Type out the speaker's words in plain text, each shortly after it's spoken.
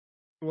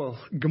Well,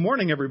 good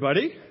morning,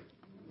 everybody.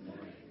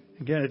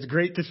 Again, it's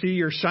great to see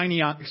your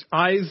shiny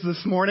eyes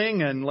this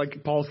morning. And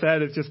like Paul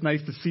said, it's just nice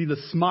to see the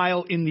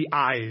smile in the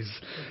eyes.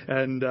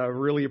 And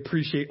really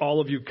appreciate all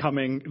of you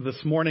coming this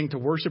morning to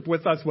worship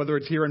with us, whether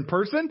it's here in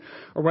person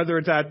or whether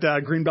it's at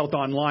Greenbelt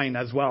Online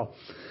as well.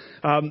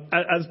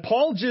 As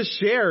Paul just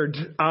shared,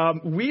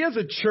 we as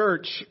a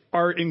church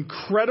are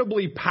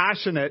incredibly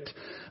passionate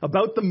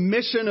about the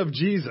mission of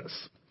Jesus.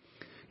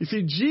 You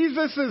see,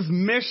 Jesus'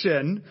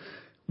 mission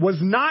was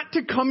not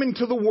to come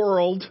into the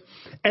world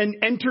and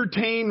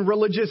entertain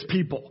religious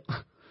people.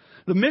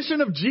 The mission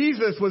of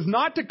Jesus was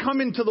not to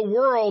come into the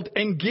world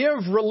and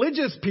give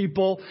religious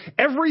people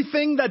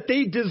everything that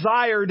they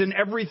desired and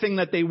everything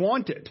that they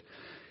wanted.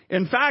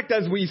 In fact,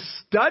 as we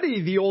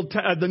study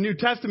the New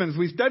Testament, as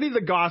we study the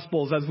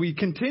Gospels, as we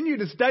continue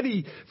to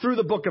study through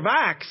the book of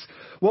Acts,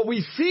 what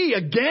we see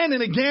again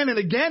and again and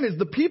again is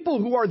the people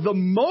who are the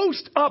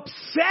most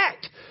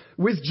upset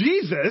with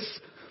Jesus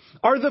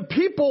are the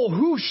people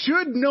who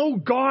should know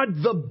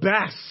God the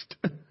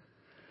best.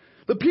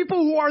 The people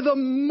who are the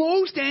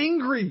most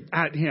angry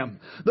at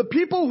him. The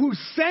people who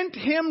sent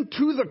him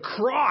to the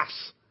cross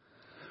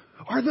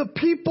are the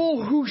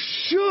people who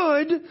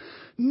should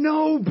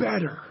know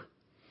better.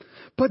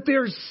 But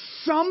there's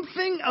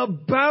something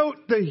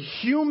about the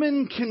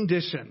human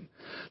condition.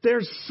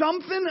 There's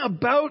something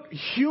about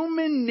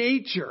human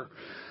nature.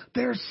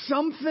 There's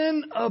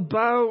something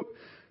about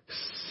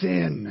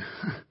sin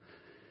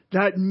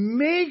that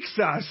makes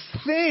us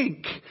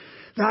think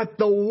that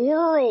the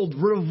world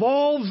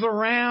revolves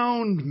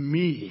around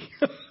me.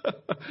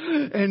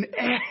 And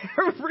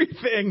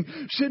everything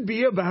should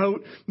be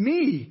about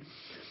me.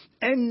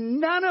 And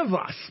none of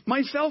us,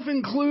 myself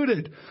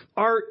included,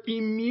 are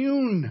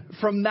immune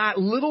from that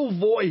little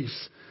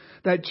voice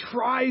that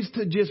tries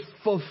to just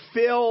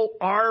fulfill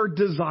our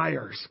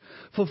desires,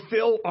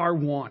 fulfill our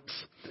wants.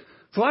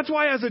 So that's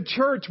why as a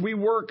church, we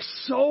work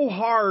so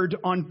hard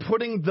on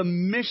putting the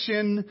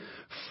mission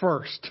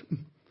first,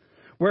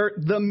 where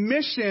the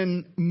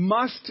mission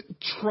must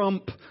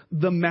trump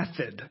the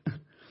method.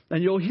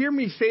 And you'll hear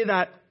me say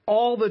that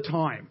all the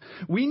time.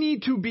 We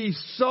need to be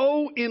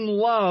so in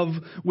love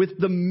with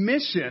the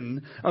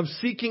mission of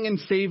seeking and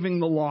saving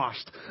the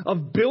lost,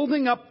 of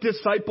building up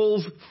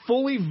disciples,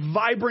 fully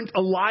vibrant,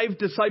 alive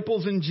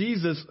disciples in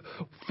Jesus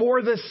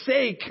for the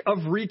sake of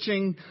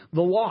reaching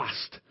the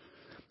lost.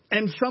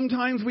 And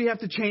sometimes we have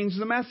to change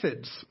the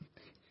methods.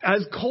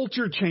 As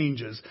culture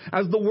changes,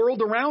 as the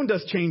world around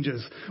us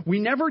changes, we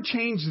never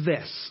change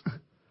this.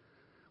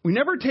 We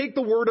never take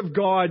the Word of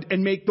God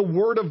and make the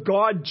Word of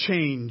God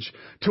change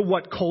to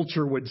what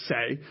culture would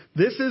say.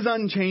 This is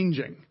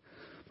unchanging.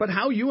 But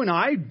how you and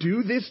I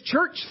do this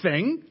church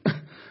thing,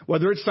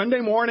 whether it's Sunday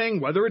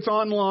morning, whether it's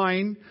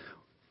online,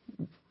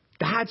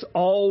 that's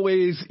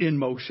always in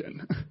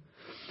motion.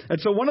 And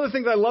so one of the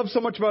things I love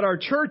so much about our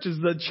church is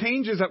the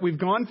changes that we've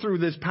gone through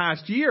this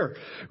past year.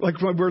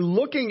 Like when we're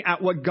looking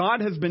at what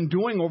God has been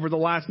doing over the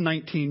last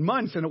 19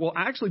 months, and it will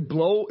actually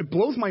it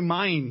blows my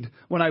mind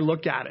when I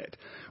look at it.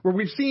 Where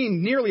we've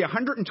seen nearly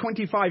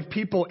 125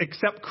 people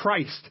accept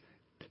Christ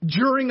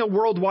during a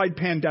worldwide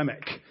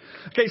pandemic.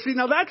 Okay, see,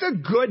 now that's a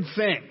good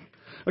thing.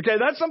 Okay,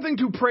 that's something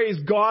to praise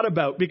God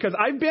about, because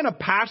I've been a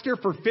pastor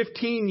for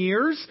 15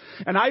 years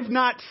and I've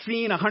not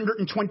seen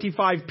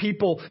 125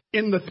 people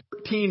in the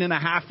 13 and a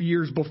half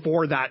years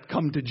before that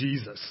come to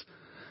Jesus.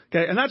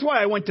 Okay, and that's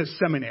why I went to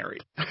seminary.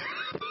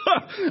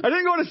 I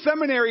didn't go to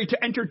seminary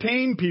to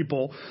entertain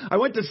people. I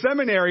went to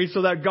seminary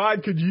so that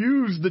God could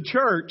use the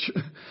church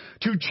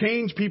to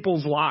change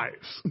people's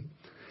lives.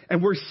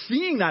 And we're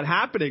seeing that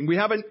happening. We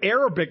have an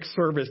Arabic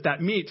service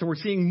that meets, and we're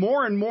seeing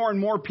more and more and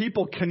more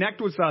people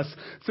connect with us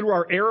through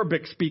our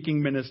Arabic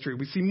speaking ministry.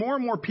 We see more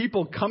and more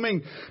people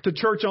coming to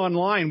church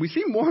online. We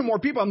see more and more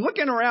people. I'm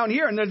looking around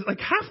here, and there's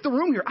like half the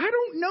room here. I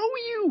don't know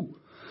you.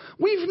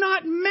 We've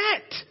not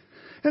met.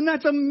 And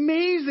that's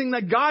amazing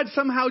that God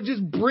somehow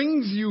just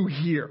brings you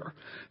here.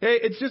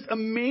 It's just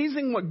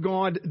amazing what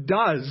God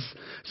does.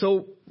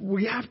 So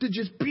we have to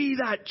just be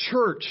that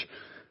church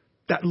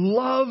that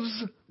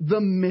loves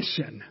the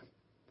mission.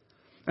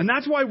 And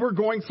that's why we're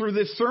going through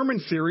this sermon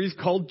series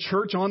called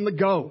Church on the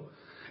Go.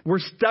 We're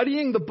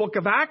studying the book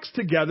of Acts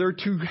together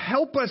to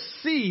help us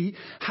see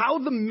how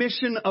the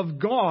mission of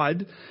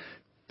God,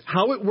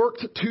 how it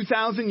worked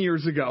 2,000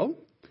 years ago,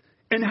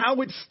 and how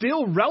it's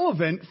still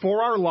relevant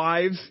for our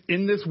lives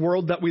in this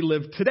world that we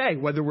live today,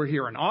 whether we're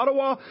here in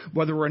Ottawa,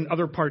 whether we're in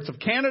other parts of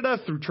Canada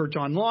through Church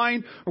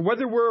Online, or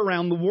whether we're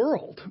around the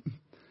world.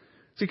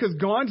 It's because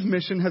God's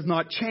mission has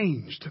not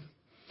changed.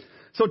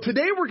 So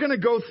today we're going to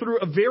go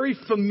through a very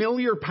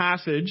familiar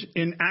passage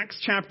in Acts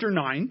chapter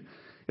 9.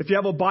 If you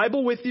have a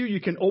Bible with you,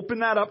 you can open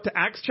that up to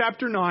Acts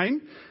chapter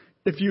 9.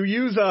 If you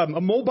use a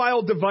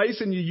mobile device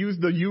and you use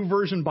the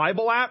YouVersion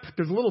Bible app,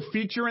 there's a little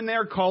feature in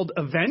there called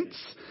Events,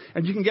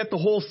 and you can get the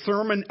whole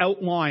sermon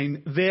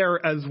outline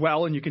there as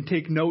well, and you can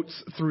take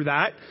notes through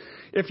that.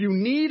 if you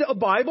need a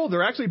Bible,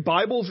 there are actually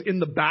Bibles in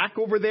the back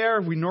over there.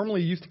 We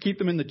normally used to keep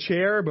them in the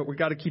chair, but we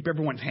got to keep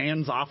everyone's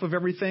hands off of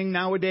everything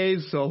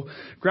nowadays. So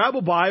grab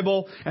a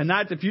Bible, and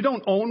if you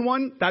don't own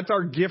one, that's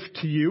our gift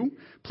to you.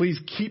 Please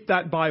keep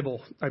that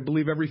Bible. I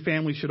believe every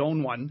family should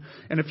own one.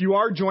 And if you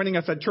are joining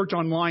us at Church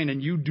Online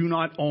and you do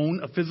not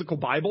own a physical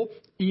Bible,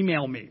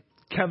 email me,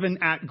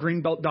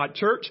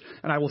 kevin@greenbelt.church,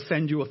 and I will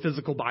send you a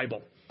physical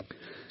Bible.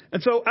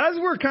 And so as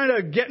we're kind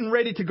of getting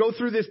ready to go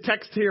through this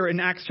text here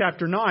in Acts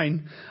chapter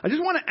 9, I just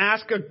want to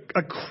ask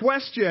a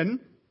question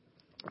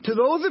to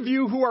those of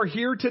you who are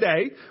here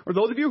today, or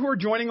those of you who are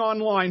joining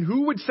online,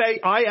 who would say,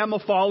 I am a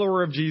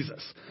follower of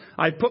Jesus.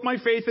 I put my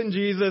faith in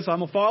Jesus.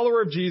 I'm a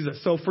follower of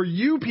Jesus. So for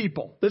you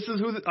people,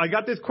 I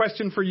got this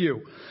question for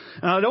you.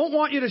 And I don't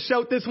want you to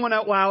shout this one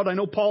out loud. I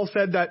know Paul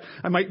said that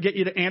I might get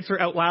you to answer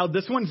out loud.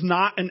 This one's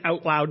not an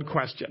out loud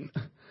question.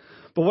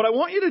 But what I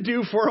want you to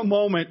do for a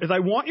moment is I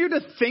want you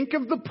to think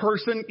of the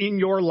person in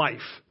your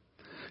life.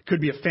 Could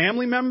be a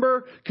family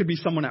member, could be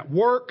someone at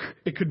work,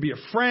 it could be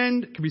a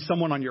friend, it could be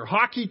someone on your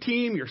hockey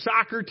team, your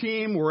soccer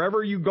team,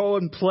 wherever you go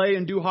and play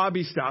and do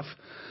hobby stuff.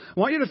 I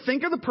want you to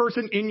think of the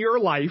person in your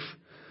life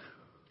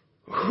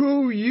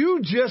who you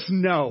just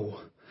know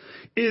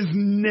is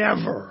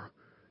never,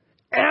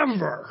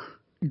 ever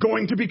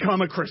going to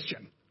become a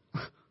Christian.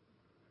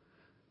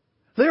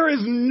 There is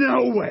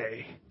no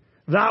way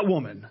that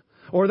woman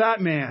or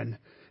that man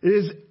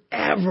is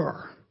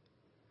ever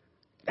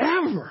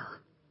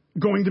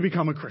going to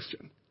become a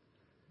Christian.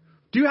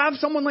 Do you have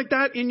someone like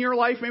that in your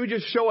life? Maybe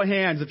just show of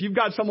hands if you've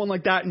got someone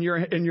like that in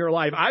your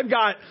life. I've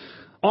got,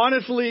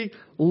 honestly,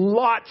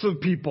 lots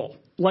of people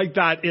like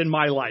that in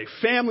my life.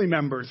 Family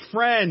members,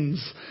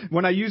 friends.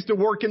 When I used to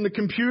work in the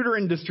computer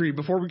industry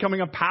before becoming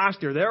a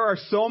pastor, there are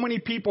so many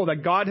people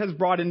that God has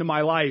brought into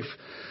my life.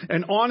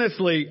 And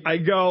honestly, I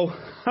go,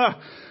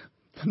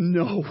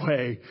 no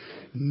way,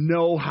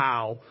 no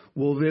how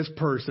will this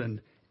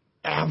person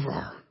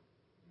ever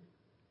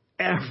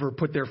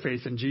put their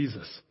faith in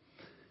Jesus.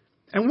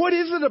 And what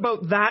is it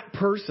about that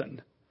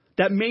person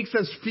that makes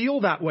us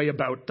feel that way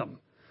about them?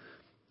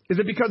 Is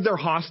it because they're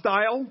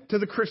hostile to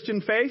the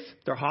Christian faith?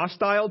 They're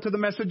hostile to the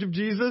message of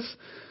Jesus?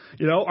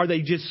 Are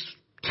they just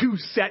too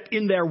set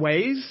in their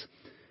ways?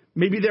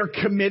 Maybe they're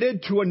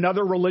committed to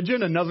another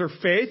religion, another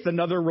faith,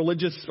 another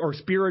religious or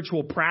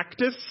spiritual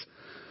practice.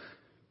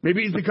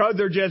 Maybe it's because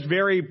they're just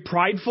very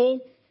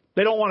prideful.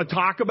 They don't want to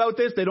talk about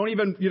this. They don't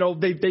even,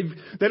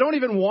 they don't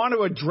even want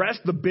to address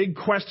the big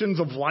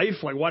questions of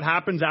life, like what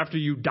happens after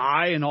you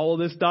die and all of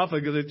this stuff,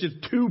 because it's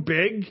just too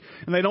big,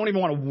 and they don't even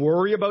want to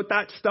worry about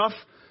that stuff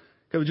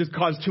because it would just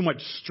cause too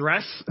much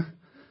stress.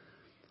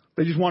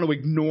 They just want to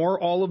ignore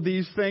all of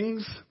these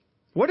things.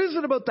 What is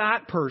it about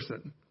that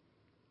person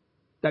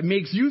that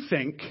makes you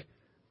think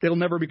they'll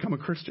never become a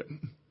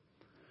Christian?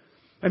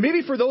 And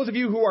maybe for those of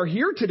you who are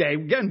here today,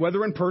 again,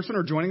 whether in person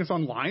or joining us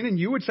online, and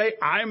you would say,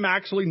 I'm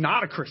actually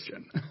not a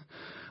Christian.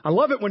 I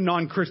love it when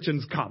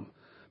non-Christians come,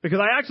 because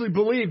I actually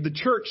believe the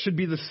church should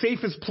be the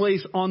safest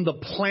place on the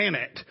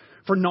planet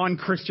for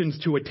non-Christians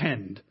to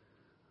attend.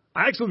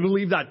 I actually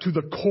believe that to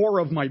the core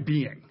of my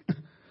being.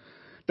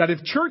 That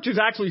if church is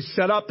actually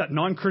set up that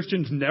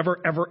non-Christians never,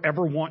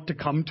 ever want to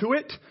come to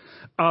it,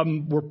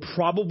 we're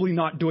probably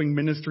not doing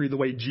ministry the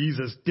way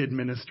Jesus did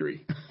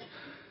ministry.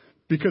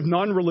 Because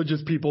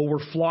non-religious people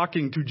were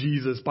flocking to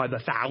Jesus by the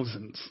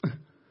thousands,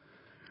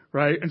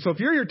 right? And so if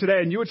you're here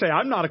today and you would say,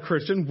 I'm not a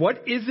Christian,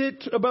 what is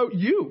it about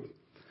you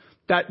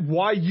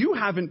why you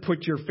haven't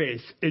put your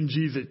faith in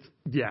Jesus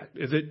yet?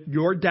 Is it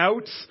your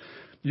doubts,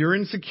 your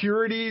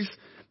insecurities,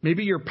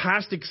 maybe your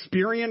past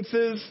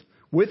experiences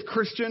with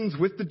Christians,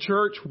 with the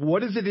church?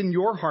 What is it in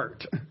your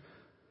heart?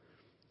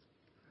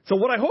 So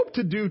what I hope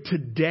to do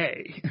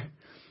today,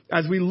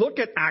 as we look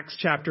at Acts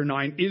chapter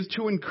 9, is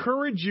to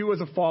encourage you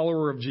as a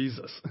follower of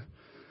Jesus,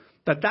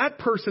 that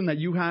person that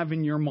you have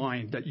in your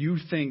mind that you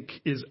think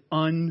is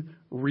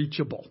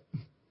unreachable,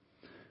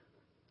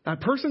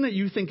 that person that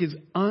you think is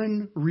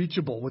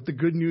unreachable with the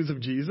good news of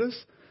Jesus,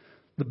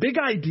 the big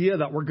idea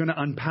that we're going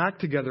to unpack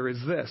together is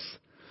this,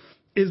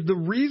 is the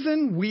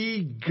reason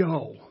we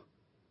go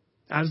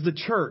as the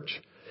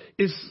church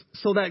is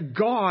so that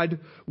God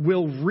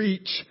will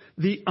reach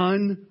the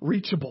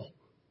unreachable.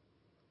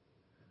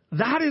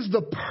 That is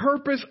the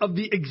purpose of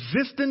the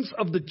existence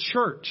of the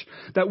church,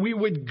 that we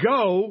would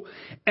go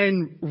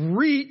and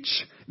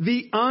reach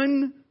the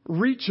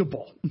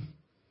unreachable.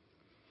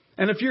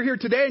 And if you're here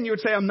today and you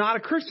would say, I'm not a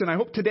Christian, I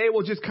hope today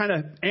will just kind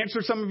of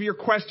answer some of your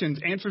questions,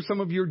 answer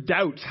some of your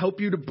doubts, help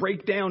you to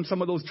break down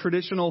some of those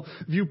traditional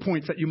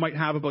viewpoints that you might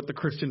have about the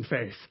Christian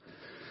faith.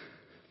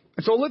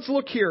 So let's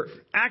look here.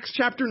 Acts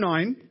chapter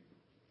 9.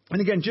 And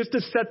again, just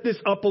to set this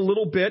up a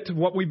little bit,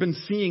 what we've been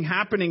seeing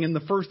happening in the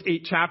first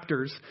 8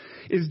 chapters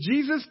is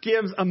Jesus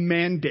gives a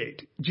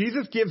mandate.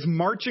 Jesus gives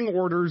marching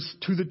orders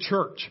to the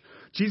church.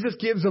 Jesus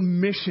gives a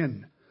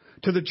mission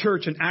to the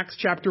church in Acts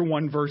chapter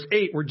 1, verse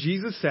 8, where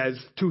Jesus says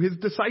to his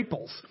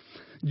disciples,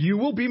 you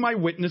will be my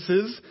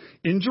witnesses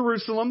in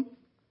Jerusalem,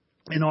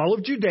 in all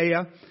of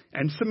Judea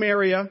and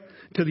Samaria,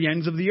 to the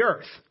ends of the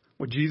earth.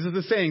 What Jesus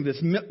is saying, this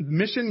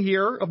mission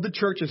here of the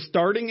church is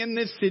starting in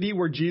this city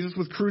where Jesus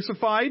was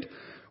crucified,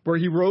 where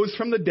he rose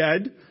from the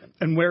dead,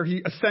 and where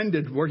he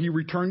ascended, where he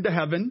returned to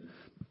heaven.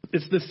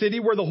 It's the city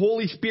where the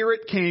Holy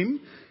Spirit came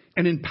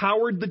and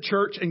empowered the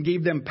church and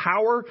gave them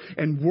power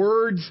and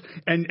words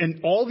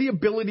and all the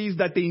abilities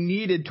that they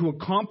needed to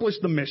accomplish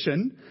the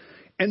mission.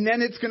 And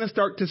then it's going to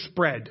start to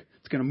spread.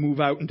 It's going to move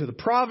out into the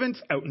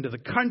province, out into the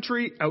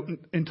country, out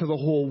into the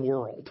whole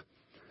world.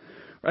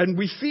 And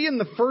we see in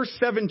the first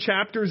 7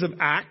 chapters of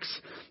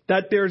Acts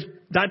that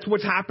that's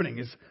what's happening,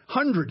 is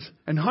hundreds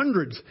and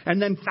hundreds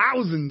and then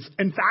thousands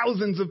and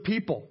thousands of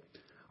people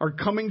are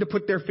coming to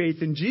put their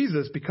faith in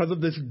Jesus because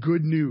of this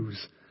good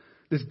news.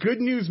 This good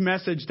news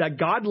message that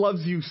God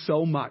loves you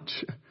so much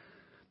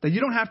that you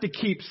don't have to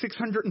keep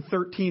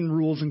 613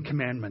 rules and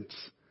commandments.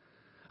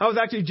 I was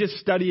actually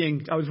just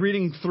I was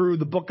reading through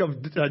the book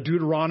of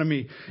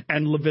Deuteronomy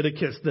and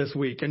Leviticus this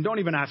week. And don't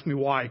even ask me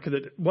why, because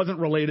it wasn't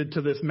related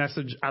to this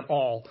message at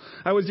all.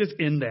 I was just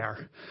in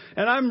there.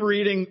 And I'm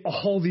reading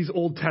all these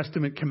Old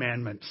Testament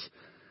commandments,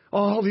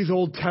 all these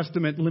Old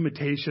Testament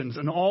limitations,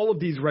 and all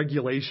of these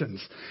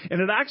regulations.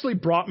 And it actually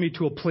brought me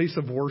to a place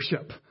of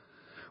worship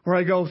where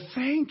I go,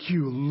 thank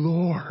you,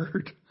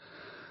 Lord,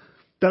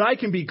 that I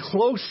can be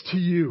close to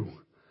you,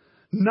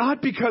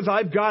 not because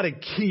I've got to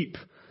keep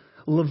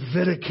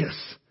Leviticus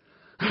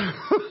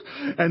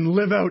and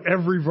live out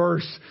every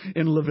verse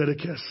in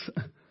Leviticus.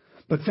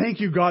 But thank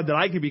you, God, that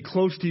I can be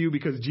close to you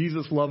because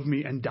Jesus loved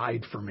me and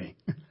died for me.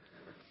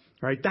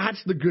 Right?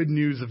 That's the good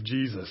news of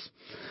Jesus.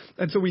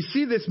 And so we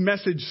see this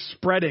message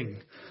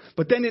spreading.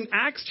 But then in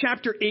Acts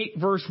chapter 8,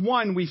 verse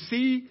 1, we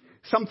see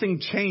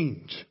something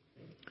change.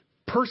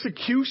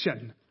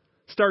 Persecution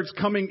starts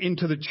coming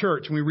into the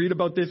church. And we read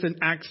about this in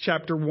Acts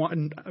chapter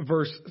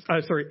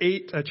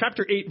 8,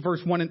 chapter 8,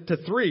 verse 1 to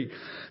 3. It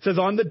says,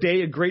 on the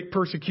day, a great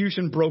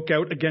persecution broke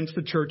out against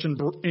the church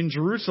in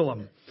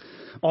Jerusalem.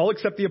 All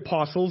except the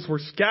apostles were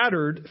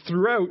scattered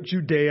throughout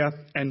Judea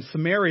and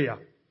Samaria.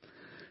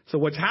 So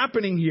what's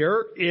happening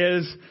here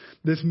is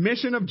this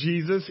mission of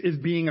Jesus is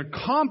being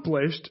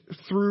accomplished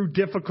through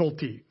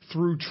difficulty,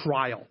 through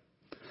trial.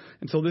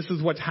 And so this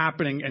is what's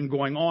happening and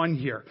going on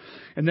here.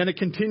 And then it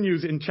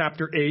continues in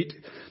chapter 8.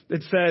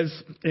 It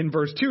says in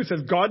verse 2, it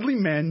says, godly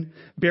men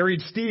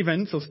buried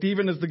Stephen. So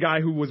Stephen is the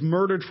guy who was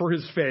murdered for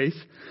his faith.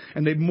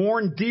 And they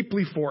mourned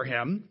deeply for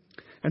him.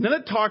 And then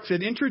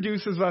it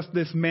introduces us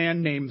this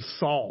man named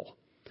Saul.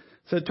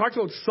 So it talks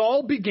about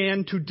Saul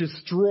began to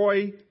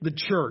destroy the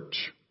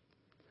church.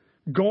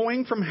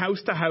 Going from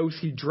house to house,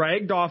 he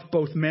dragged off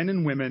both men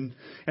and women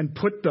and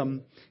put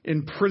them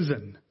in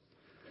prison.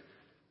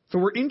 So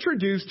we're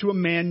introduced to a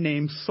man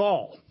named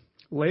Saul.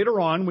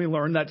 Later on, we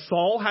learn that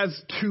Saul has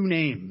 2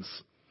 names.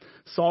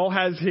 Saul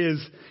has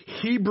his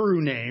Hebrew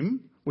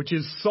name, which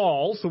is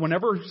Saul. So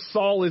whenever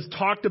Saul is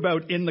talked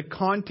about in the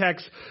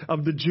context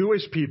of the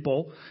Jewish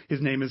people, his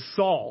name is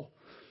Saul.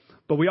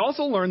 But we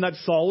also learn that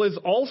Saul is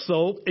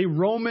also a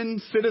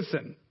Roman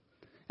citizen.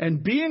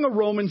 And being a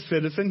Roman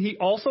citizen, he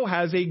also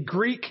has a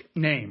Greek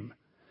name.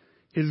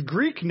 His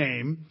Greek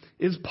name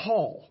is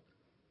Paul.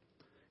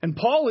 And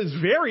Paul is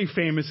very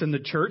famous in the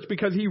church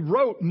because he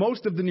wrote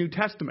most of the New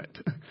Testament.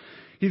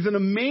 He's an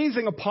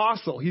amazing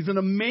apostle. He's an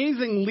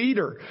amazing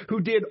leader who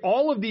did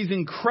all of these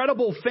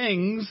incredible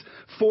things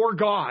for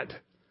God.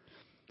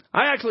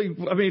 I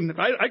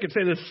could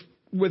say this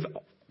with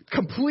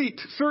complete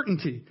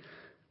certainty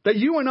that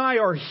you and I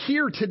are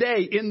here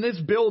today in this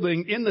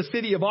building in the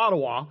city of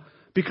Ottawa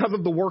because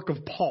of the work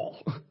of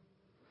Paul.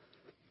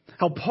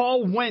 How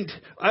Paul went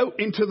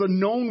out into the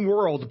known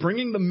world,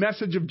 bringing the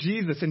message of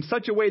Jesus in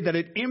such a way that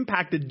it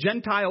impacted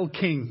Gentile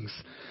kings,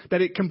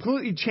 that it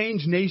completely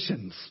changed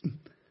nations.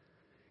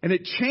 And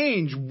it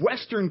changed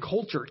Western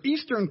culture,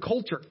 Eastern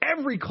culture.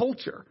 Every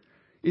culture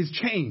is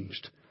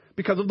changed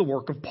because of the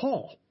work of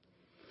Paul.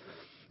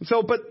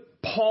 But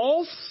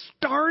Paul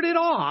started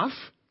off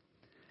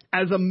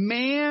as a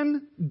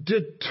man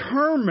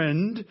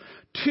determined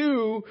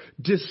to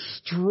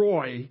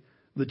destroy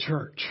the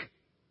church.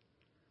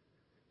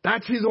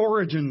 That's his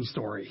origin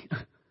story.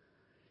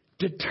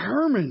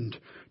 Determined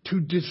to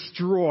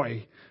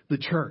destroy the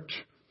church.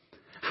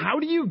 How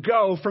do you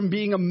go from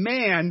being a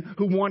man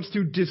who wants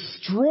to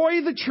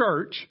destroy the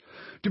church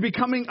to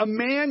becoming a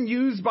man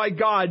used by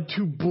God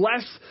to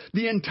bless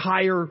the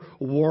entire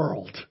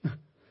world?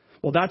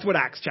 Well, that's what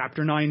Acts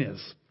chapter 9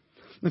 is.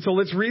 And so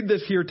let's read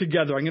this here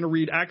together. I'm going to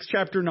read Acts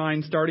chapter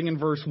 9 starting in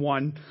verse 1.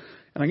 And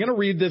I'm going to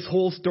read this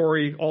whole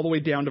story all the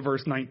way down to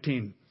verse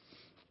 19.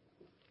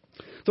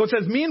 So it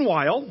says,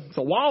 meanwhile,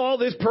 so while all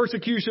this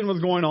persecution was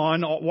going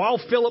on, while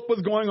Philip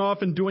was going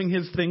off and doing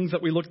his things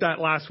that we looked at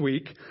last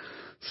week,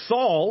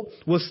 Saul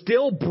was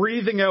still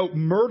breathing out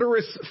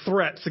murderous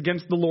threats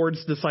against the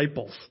Lord's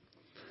disciples.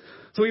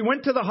 So he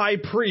went to the high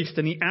priest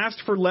and he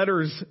asked for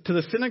letters to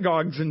the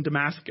synagogues in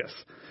Damascus,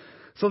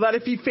 so that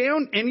if he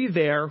found any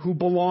there who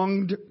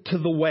belonged to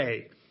the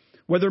way,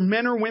 whether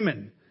men or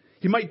women,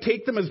 he might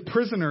take them as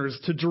prisoners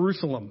to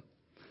Jerusalem.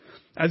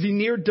 As he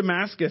neared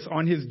Damascus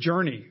on his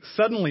journey,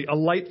 suddenly a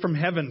light from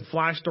heaven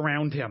flashed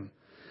around him.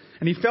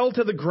 And he fell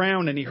to the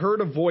ground, and he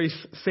heard a voice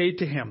say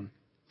to him,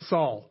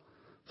 Saul,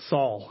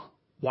 Saul,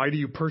 why do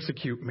you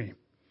persecute me?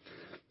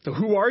 So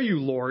who are you,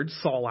 Lord?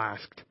 Saul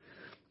asked.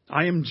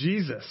 I am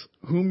Jesus,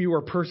 whom you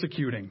are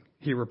persecuting,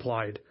 he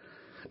replied.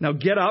 Now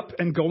get up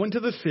and go into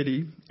the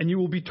city, and you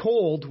will be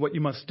told what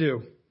you must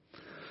do.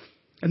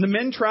 And the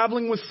men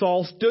traveling with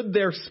Saul stood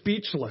there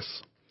speechless.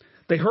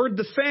 They heard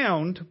the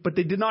sound, but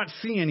they did not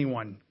see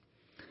anyone.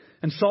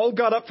 And Saul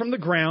got up from the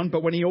ground,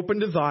 but when he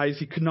opened his eyes,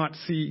 he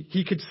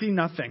could see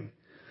nothing.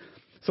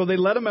 So they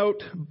led him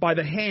out by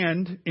the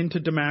hand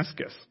into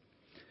Damascus.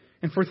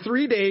 And for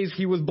 3 days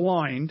he was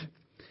blind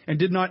and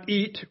did not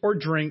eat or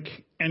drink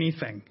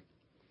anything.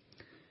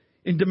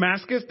 In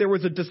Damascus there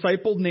was a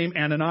disciple named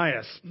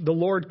Ananias. The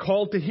Lord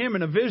called to him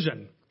in a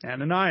vision,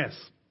 Ananias.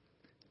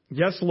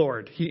 Yes,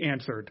 Lord, he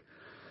answered.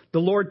 The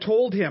Lord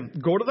told him,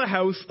 go to the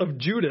house of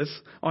Judas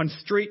on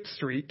Straight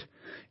Street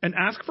and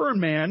ask for a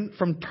man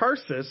from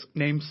Tarsus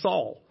named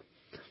Saul,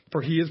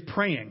 for he is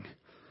praying.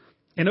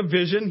 In a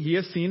vision, he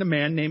has seen a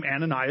man named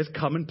Ananias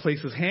come and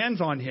place his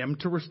hands on him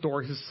to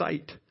restore his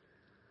sight.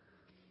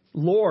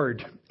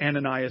 Lord,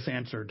 Ananias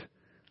answered,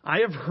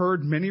 I have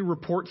heard many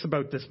reports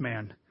about this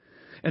man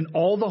and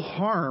all the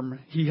harm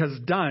he has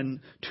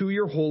done to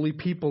your holy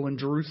people in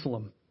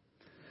Jerusalem.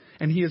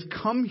 And he has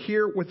come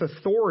here with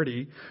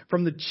authority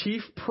from the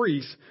chief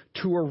priests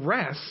to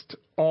arrest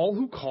all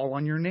who call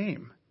on your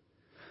name.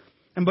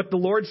 But the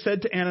Lord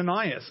said to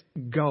Ananias,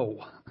 go.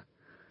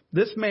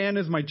 This man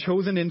is my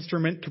chosen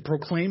instrument to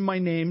proclaim my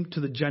name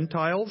to the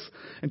Gentiles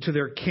and to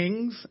their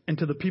kings and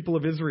to the people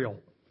of Israel.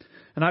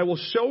 And I will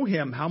show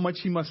him how much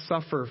he must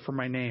suffer for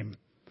my name.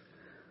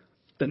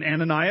 Then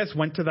Ananias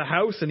went to the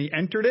house and he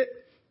entered it.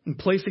 And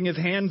placing his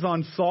hands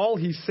on Saul,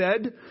 he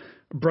said,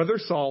 Brother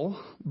Saul,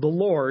 the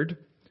Lord,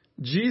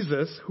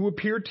 Jesus, who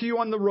appeared to you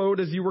on the road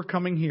as you were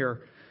coming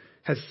here,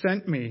 has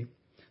sent me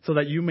so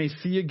that you may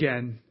see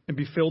again and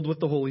be filled with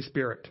the Holy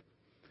Spirit.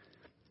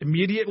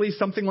 Immediately,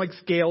 something like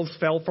scales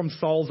fell from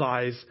Saul's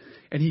eyes,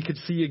 and he could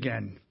see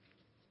again.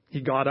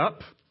 He got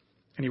up,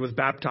 and he was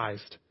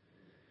baptized.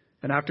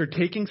 And after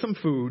taking some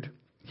food,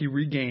 he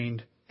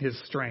regained his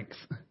strength.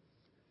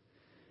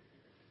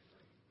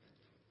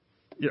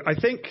 I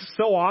think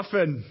so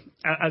often,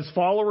 as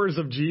followers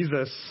of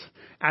Jesus,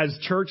 as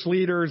church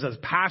leaders, as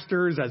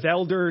pastors, as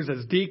elders,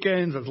 as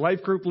deacons, as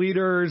life group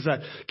leaders,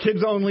 kids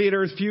zone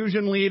leaders,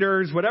 fusion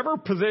leaders, whatever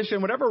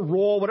position, whatever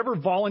role, whatever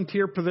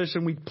volunteer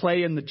position we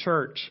play in the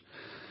church,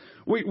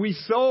 we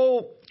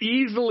so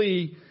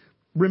easily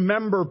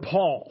remember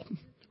Paul,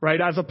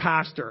 right, as a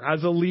pastor,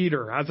 as a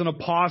leader, as an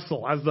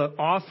apostle, as the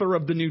author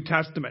of the New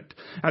Testament,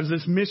 as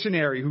this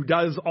missionary who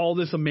does all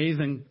this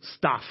amazing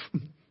stuff.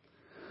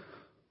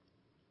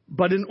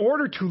 But in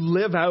order to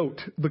live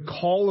out the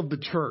call of the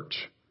church,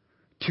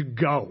 to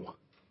go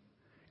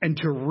and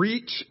to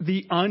reach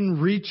the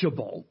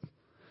unreachable,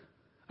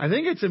 I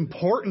think it's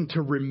important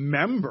to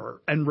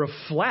remember and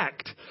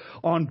reflect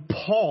on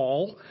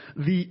Paul,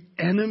 the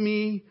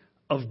enemy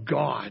of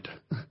God.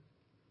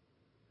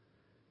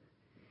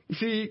 You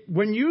see,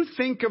 when you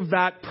think of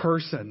that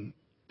person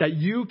that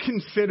you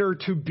consider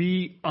to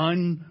be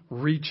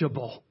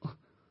unreachable,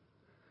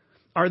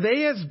 are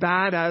they as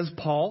bad as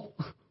Paul?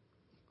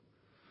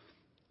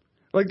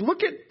 Like,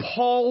 look at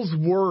Paul's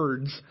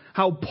words,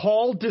 how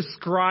Paul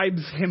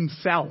describes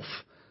himself.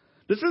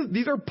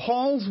 These are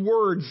Paul's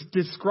words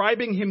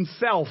describing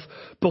himself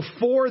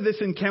before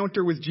this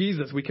encounter with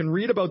Jesus. We can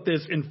read about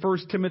this in 1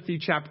 Timothy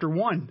chapter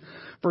 1,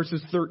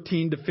 verses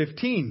 13 to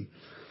 15.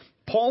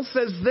 Paul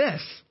says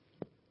this.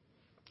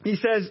 He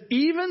says,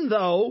 even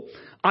though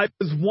I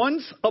was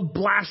once a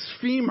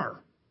blasphemer.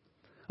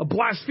 A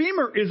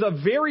blasphemer is a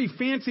very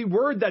fancy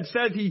word that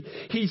says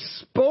he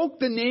spoke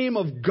the name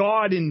of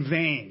God in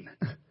vain.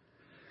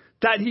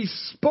 That he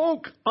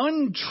spoke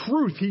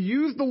untruth.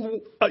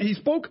 He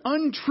spoke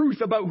untruth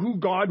about who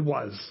God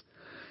was.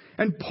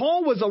 And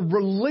Paul was a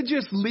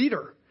religious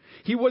leader.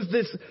 He was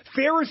this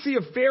Pharisee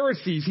of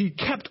Pharisees. He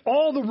kept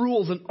all the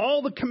rules and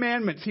all the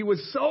commandments. He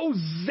was so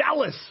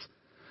zealous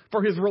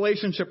for his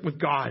relationship with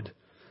God.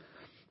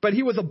 But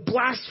he was a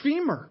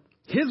blasphemer.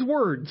 His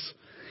words.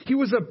 He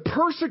was a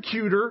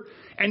persecutor,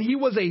 and he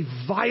was a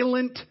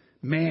violent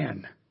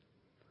man.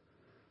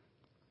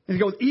 And he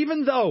goes,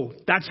 even though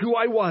that's who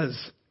I was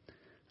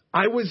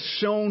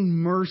shown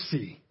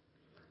mercy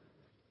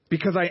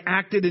because I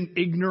acted in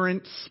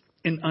ignorance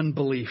and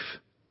unbelief.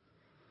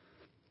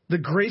 The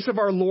grace of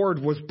our Lord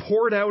was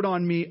poured out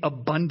on me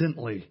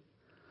abundantly,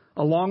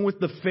 along with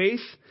the faith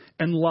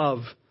and love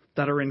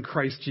that are in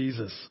Christ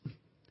Jesus.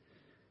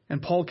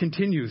 And Paul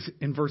continues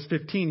in verse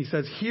 15. He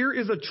says, here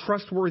is a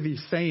trustworthy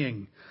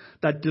saying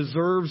that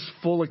deserves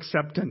full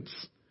acceptance.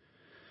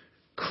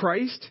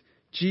 Christ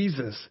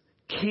Jesus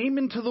came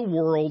into the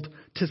world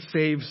to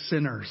save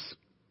sinners,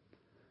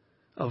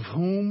 of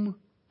whom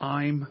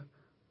I'm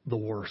the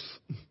worst.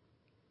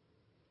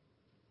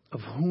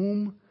 Of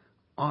whom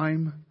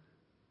I'm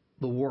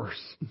the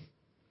worst.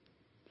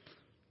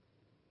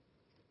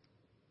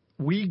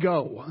 We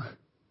go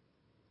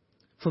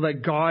so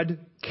that God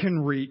can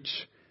reach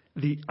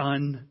the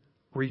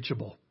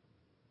unreachable.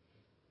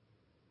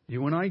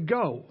 You and I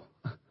go.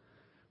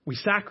 We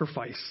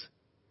sacrifice.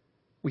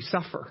 We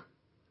suffer.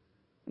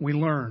 We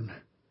learn.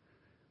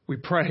 We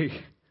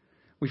pray.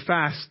 We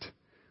fast.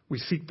 We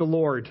seek the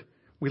Lord.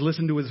 We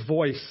listen to his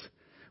voice.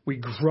 We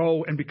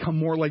grow and become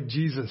more like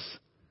Jesus.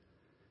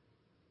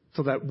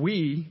 So that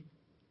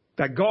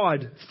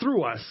God,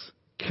 through us,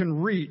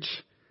 can reach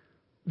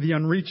the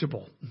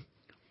unreachable.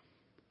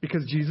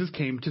 Because Jesus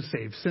came to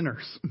save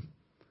sinners,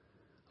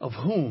 of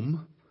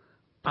whom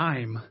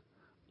I'm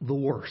the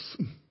worst.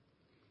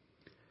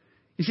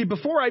 You see,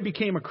 before I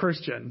became a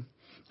Christian,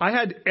 I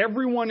had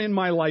everyone in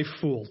my life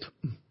fooled.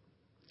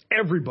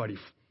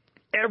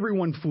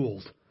 Everyone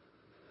fooled.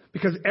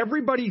 Because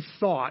everybody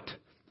thought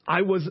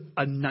I was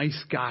a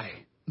nice guy.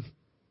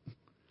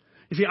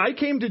 You see, I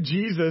came to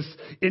Jesus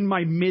in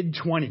my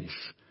mid-20s.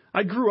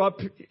 I grew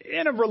up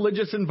in a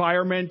religious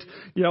environment,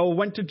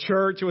 went to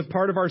church. It was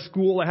part of our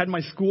school. I had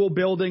my school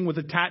building was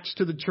attached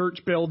to the church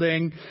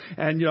building.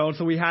 And,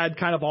 so we had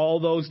kind of all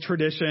those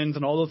traditions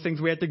and all those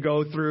things we had to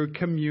go through: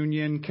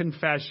 communion,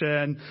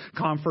 confession,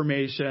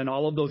 confirmation,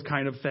 all of those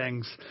kind of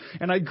things.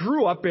 And I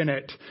grew up in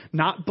it,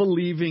 not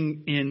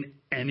believing in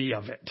any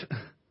of it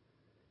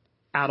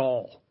at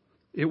all.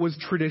 It was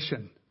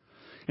tradition.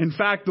 In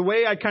fact, the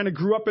way I kind of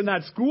grew up in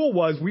that school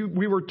was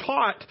we were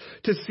taught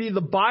to see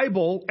the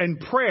Bible and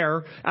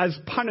prayer as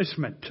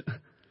punishment.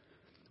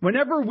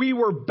 Whenever we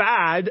were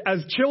bad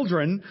as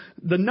children,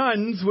 the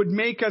nuns would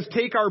make us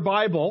take our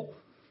Bible.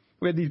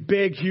 We had these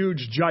big,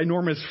 huge,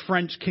 ginormous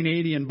French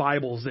Canadian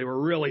Bibles. They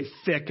were really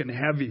thick and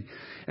heavy.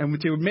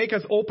 And they would make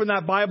us open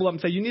that Bible up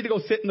and say, you need to go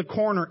sit in the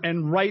corner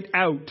and write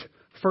out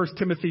 1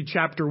 Timothy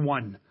chapter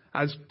 1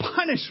 as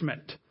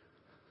punishment.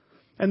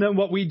 And then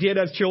what we did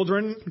as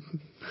children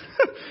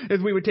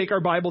is we would take our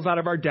Bibles out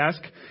of our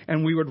desk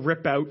and we would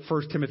rip out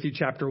 1 Timothy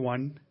chapter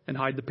 1 and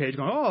hide the page,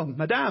 going, oh,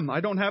 Madame, I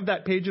don't have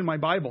that page in my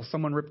Bible.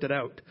 Someone ripped it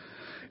out.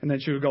 And then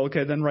she would go,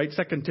 okay, then write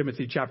 2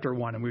 Timothy chapter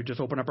 1. And we would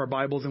just open up our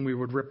Bibles and we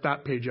would rip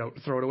that page out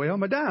and throw it away. Oh,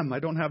 Madame, I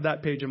don't have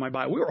that page in my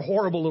Bible. We were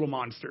horrible little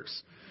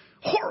monsters.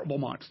 Horrible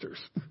monsters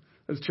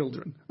as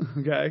children.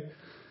 Okay?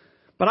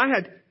 But I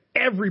had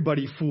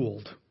everybody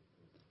fooled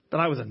that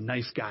I was a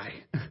nice guy.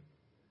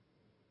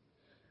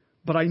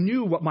 But I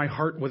knew what my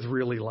heart was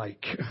really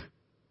like.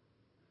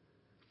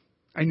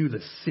 I knew the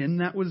sin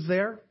that was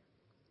there.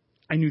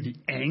 I knew the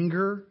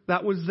anger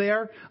that was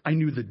there. I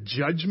knew the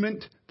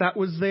judgment that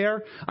was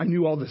there. I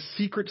knew all the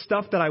secret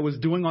stuff that I was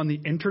doing on the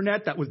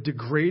internet that was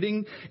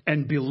degrading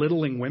and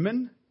belittling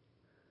women.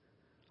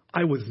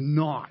 I was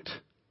not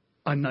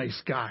a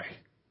nice guy.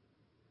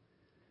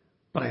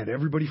 But I had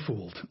everybody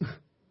fooled.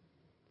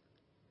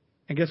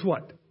 And guess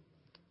what?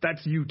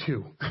 That's you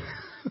too.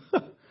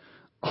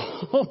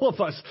 All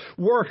of us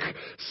work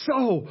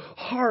so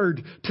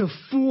hard to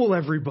fool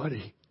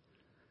everybody.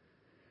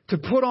 To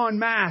put on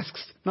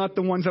masks, not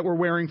the ones that we're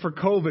wearing for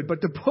COVID, but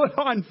to put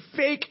on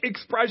fake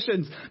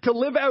expressions, to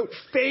live out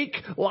fake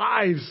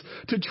lives,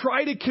 to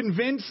try to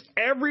convince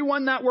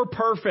everyone that we're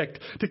perfect,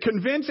 to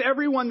convince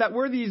everyone that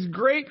we're these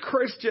great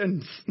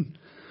Christians.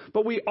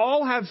 But we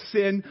all have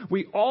sin.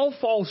 We all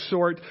fall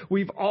short.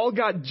 We've all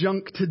got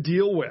junk to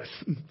deal with.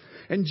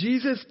 And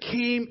Jesus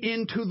came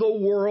into the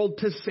world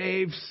to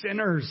save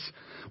sinners.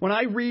 When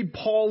I read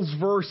Paul's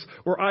verse,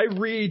 or I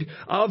read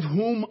of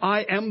whom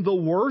I am the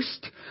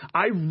worst,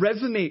 I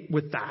resonate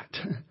with that.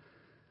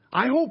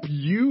 I hope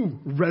you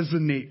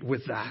resonate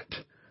with that.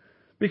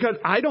 Because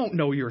I don't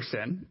know your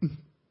sin.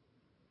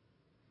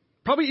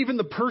 Probably even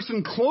the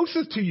person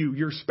closest to you,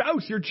 your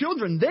spouse, your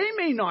children, they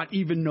may not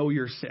even know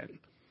your sin.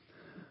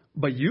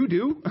 But you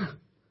do.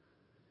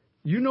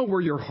 You know where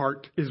your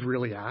heart is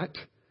really at.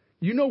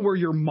 You know where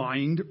your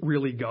mind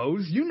really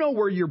goes. You know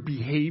where your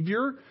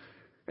behavior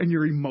and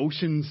your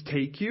emotions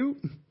take you.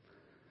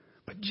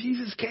 But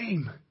Jesus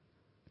came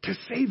to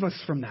save us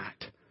from that.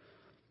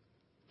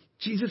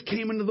 Jesus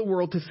came into the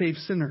world to save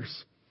sinners.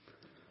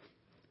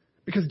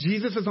 Because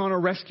Jesus is on a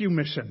rescue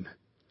mission,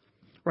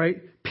 right?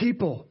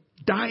 People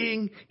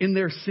dying in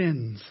their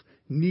sins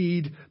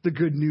need the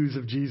good news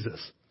of Jesus.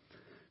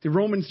 The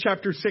Romans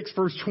chapter 6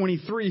 verse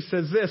 23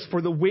 says this,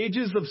 for the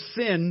wages of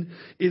sin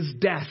is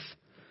death,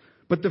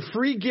 but the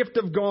free gift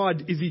of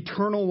God is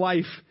eternal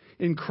life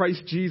in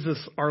Christ Jesus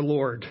our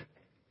Lord.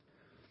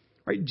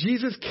 Right?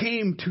 Jesus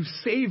came to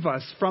save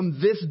us from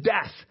this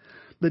death,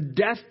 the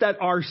death that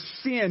our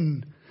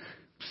sin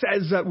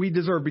says that we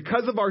deserve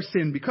because of our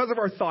sin, because of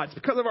our thoughts,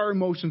 because of our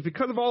emotions,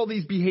 because of all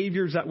these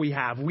behaviors that we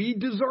have. We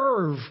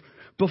deserve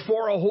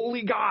before a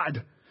holy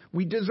God.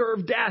 We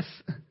deserve death.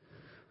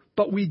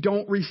 But we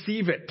don't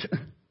receive it.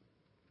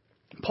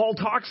 Paul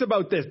talks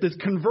about this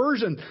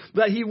conversion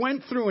that he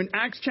went through in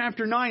Acts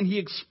chapter 9. He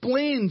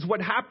explains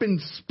what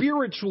happened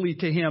spiritually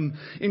to him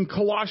in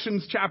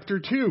Colossians chapter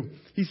 2.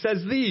 He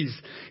says these.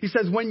 He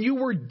says, when you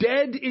were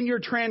dead in your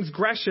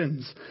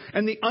transgressions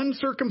and the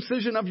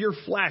uncircumcision of your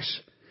flesh,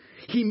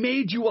 he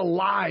made you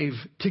alive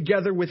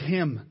together with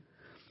him,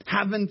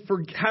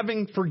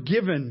 having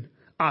forgiven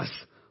us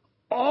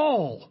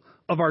all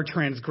of our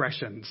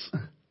transgressions.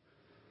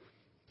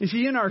 You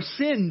see, in our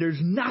sin, there's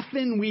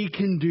nothing we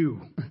can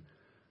do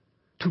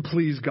to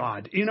please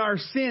God. In our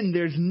sin,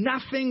 there's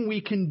nothing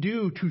we can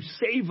do to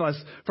save us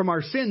from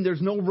our sin.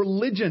 There's no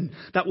religion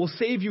that will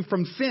save you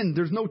from sin.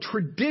 There's no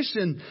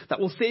tradition that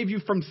will save you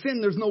from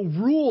sin. There's no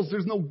rules.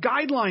 There's no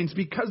guidelines,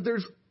 because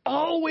there's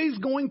always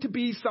going to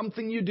be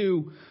something you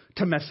do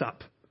to mess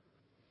up.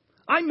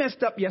 I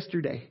messed up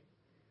yesterday.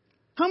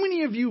 How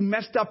many of you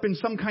messed up in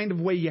some kind of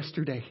way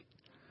yesterday?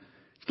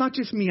 It's not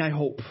just me, I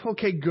hope.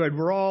 Okay, good.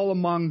 We're all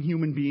among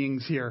human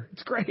beings here.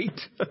 It's great.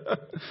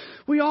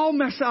 We all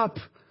mess up.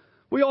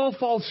 We all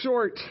fall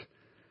short.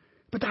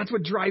 But that's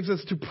what drives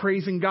us to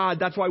praising God.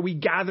 That's why we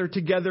gather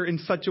together in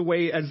such a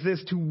way as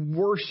this, to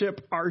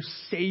worship our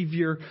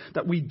Savior,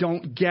 that we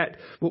don't get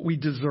what we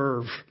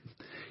deserve.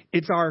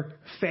 It's our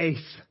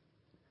faith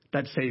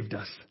that saved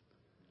us.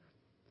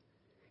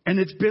 And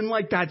it's been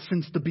like that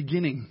since the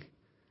beginning.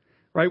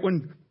 Right?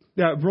 When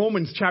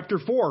Romans chapter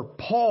 4,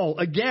 Paul,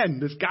 again,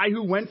 this guy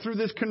who went through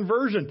this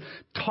conversion,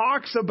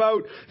 talks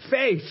about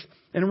faith.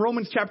 And in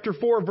Romans chapter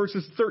 4,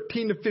 verses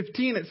 13 to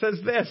 15, it says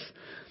this: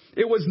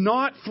 "It was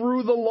not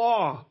through the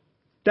law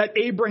that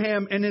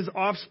Abraham and his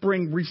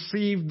offspring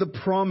received the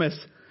promise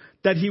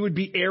that he would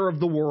be heir of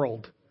the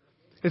world.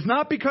 It's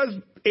not because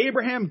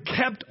Abraham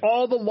kept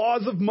all the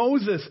laws of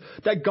Moses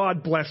that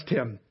God blessed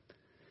him,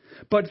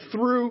 but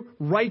through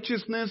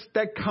righteousness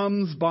that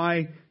comes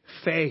by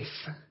faith.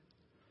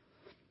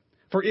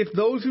 For if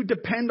those who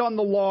depend on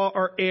the law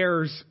are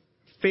heirs,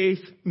 faith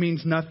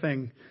means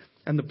nothing,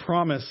 and the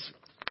promise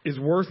is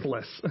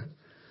worthless,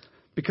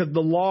 because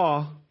the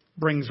law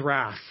brings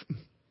wrath.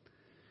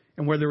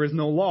 And where there is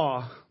no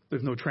law,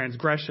 there's no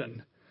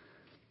transgression."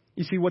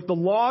 You see, what the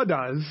law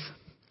does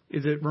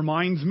is it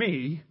reminds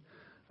me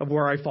of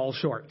where I fall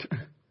short.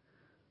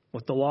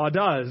 What the law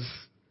does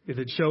is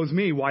it shows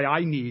me why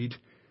I need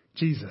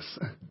Jesus.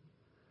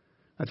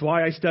 That's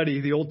why I study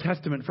the Old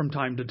Testament from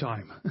time to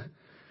time.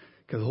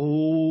 Because,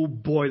 oh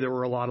boy, there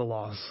were a lot of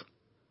laws.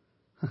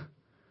 A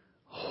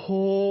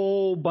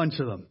whole bunch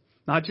of them.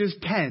 Not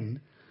just 10,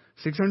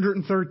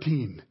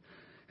 613.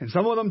 And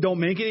some of them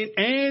don't make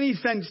any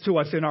sense to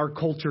us in our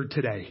culture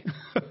today.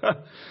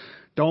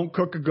 Don't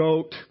cook a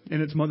goat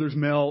in its mother's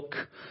milk.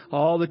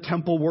 All the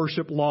temple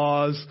worship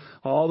laws,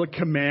 all the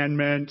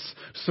commandments,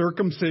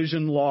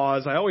 circumcision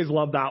laws. I always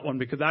love that one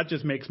because that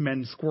just makes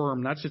men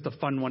squirm. That's just a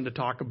fun one to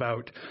talk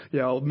about. You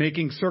know,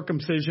 making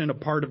circumcision a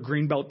part of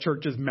Greenbelt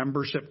Church's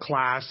membership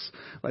class.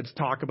 Let's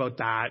talk about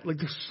that. Like,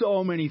 there's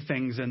so many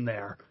things in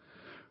there.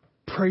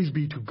 Praise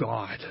be to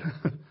God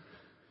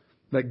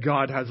that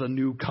God has a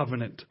new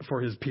covenant for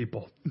his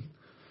people.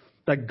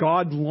 That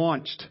God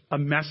launched a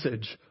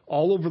message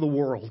all over the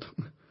world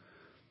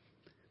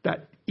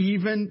that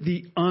even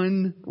the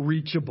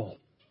unreachable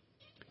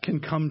can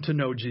come to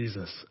know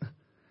Jesus.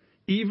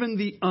 Even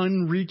the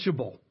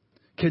unreachable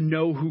can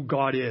know who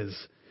God is.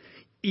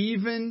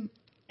 Even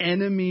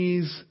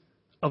enemies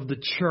of the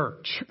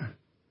church.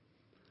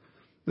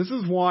 This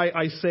is why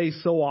I say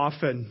so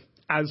often,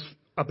 as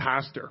a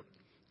pastor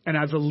and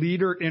as a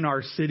leader in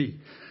our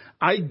city,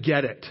 I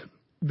get it.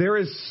 There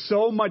is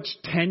so much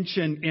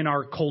tension in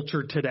our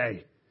culture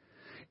today.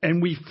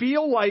 And we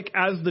feel like,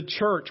 as the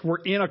church,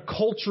 we're in a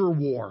culture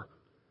war.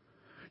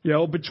 You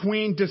know,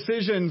 between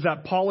decisions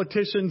that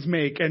politicians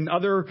make and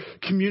other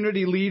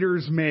community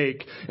leaders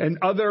make and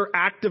other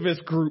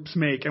activist groups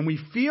make. And we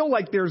feel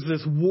like there's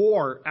this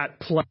war at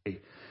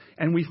play.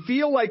 And we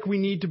feel like we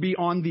need to be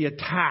on the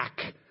attack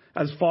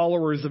as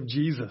followers of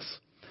Jesus.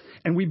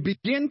 And we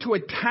begin to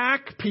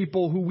attack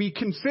people who we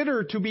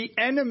consider to be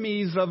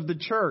enemies of the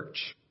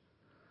church.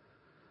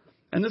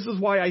 And this is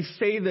why I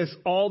say this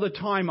all the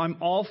time. I'm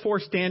all for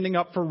standing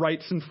up for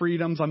rights and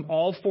freedoms. I'm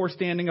all for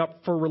standing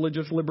up for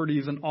religious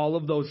liberties and all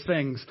of those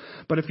things.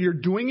 But if you're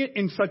doing it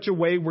in such a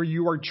way where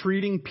you are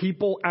treating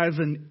people as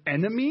an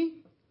enemy,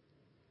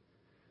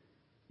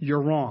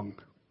 you're wrong.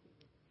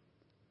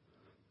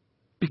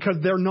 Because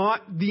they're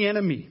not the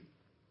enemy.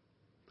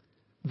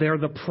 They're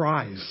the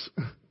prize.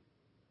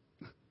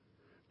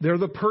 They're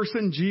the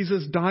person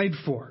Jesus died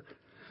for.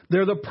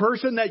 They're the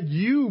person that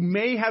you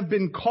may have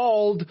been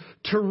called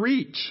to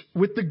reach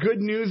with the good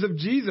news of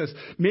Jesus.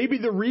 Maybe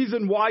the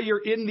reason why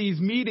you're in these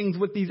meetings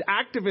with these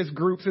activist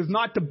groups is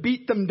not to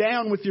beat them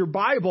down with your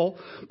Bible,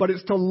 but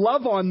it's to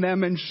love on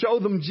them and show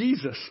them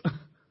Jesus.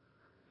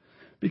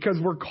 Because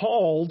we're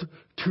called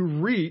to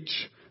reach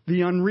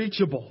the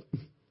unreachable.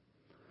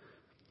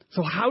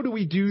 So how do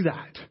we do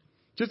that?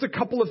 Just a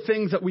couple of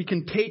things that we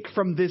can take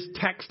from this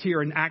text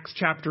here in Acts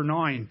chapter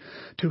 9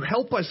 to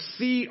help us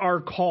see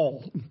our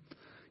call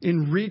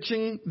in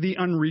reaching the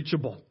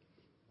unreachable.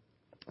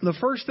 The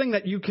first thing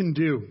that you can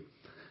do,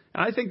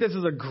 and I think this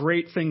is a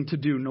great thing to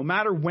do, no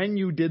matter when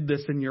you did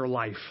this in your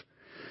life,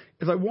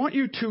 is I want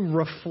you to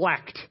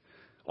reflect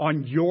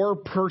on your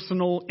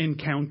personal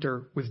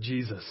encounter with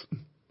Jesus.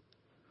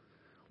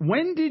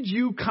 When did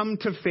you come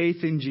to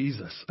faith in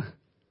Jesus?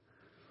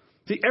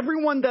 See,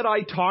 everyone that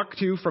I talk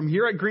to from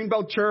here at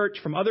Greenbelt Church,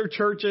 from other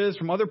churches,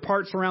 from other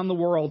parts around the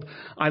world,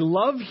 I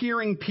love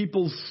hearing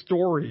people's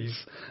stories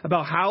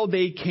about how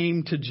they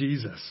came to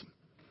Jesus.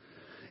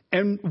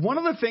 And one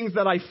of the things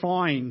that I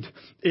find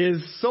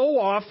is so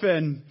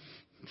often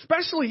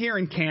especially here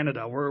in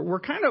Canada, we're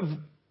kind of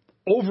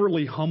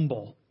overly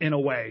humble in a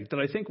way that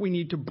I think we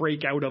need to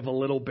break out of a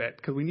little bit,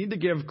 because we need to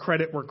give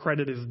credit where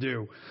credit is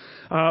due.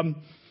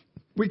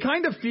 We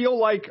kind of feel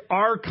like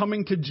our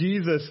coming to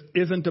Jesus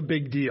isn't a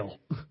big deal.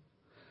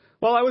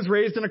 Well, I was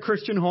raised in a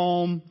Christian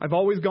home. I've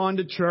always gone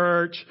to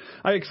church.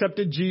 I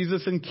accepted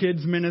Jesus in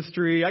kids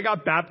ministry. I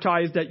got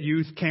baptized at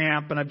youth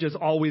camp, and I've just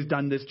always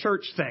done this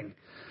church thing.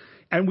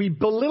 And we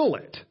belittle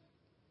it.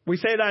 We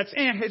say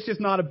it's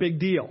just not a big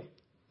deal.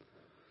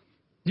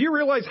 Do you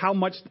realize how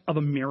much of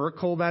a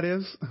miracle that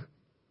is?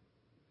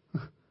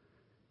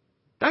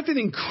 That's an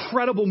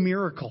incredible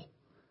miracle.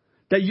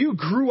 That you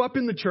grew up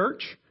in the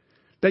church.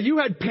 That you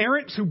had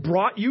parents who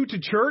brought you to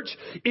church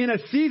in a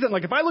season.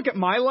 Like if I look at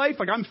my life,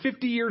 like I'm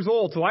 50 years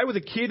old. So I was a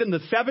kid in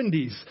the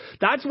 70s.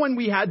 That's when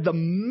we had the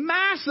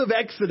massive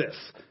exodus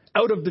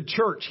out of the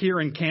church here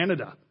in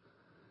Canada.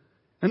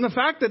 And the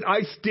fact that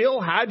I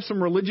still had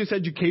some religious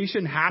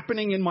education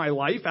happening in my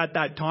life at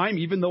that time,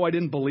 even though I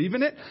didn't believe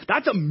in it,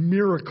 that's a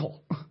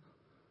miracle.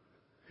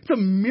 It's a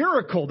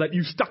miracle that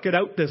you stuck it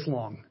out this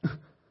long.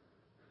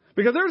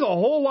 Because there's a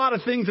whole lot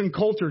of things in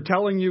culture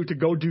telling you to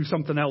go do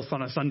something else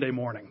on a Sunday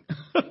morning.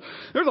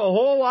 There's a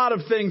whole lot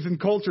of things in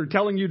culture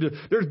telling you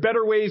there's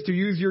better ways to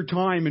use your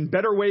time and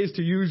better ways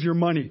to use your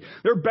money.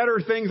 There are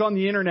better things on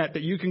the internet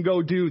that you can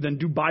go do than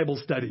do Bible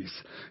studies.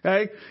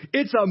 Okay?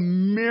 It's a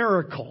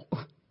miracle.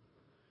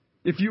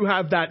 If you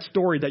have that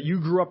story that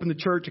you grew up in the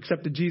church,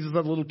 accepted Jesus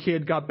as a little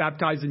kid, got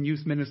baptized in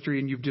youth ministry,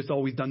 and you've just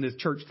always done this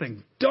church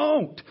thing.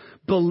 Don't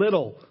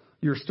belittle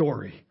your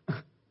story.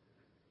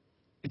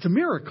 It's a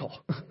miracle.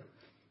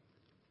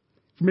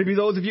 Maybe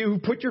those of you who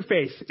put your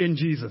faith in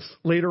Jesus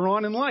later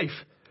on in life,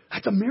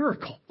 that's a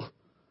miracle.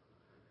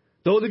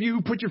 Those of you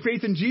who put your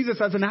faith in Jesus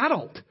as an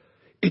adult,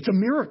 it's a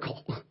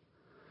miracle.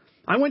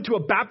 I went to a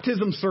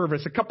baptism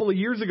service a couple of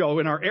years ago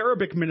in our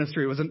Arabic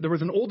ministry. There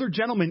was an older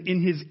gentleman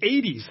in his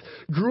 80s,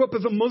 grew up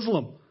as a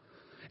Muslim,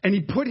 and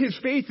he put his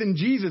faith in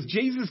Jesus.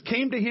 Jesus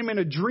came to him in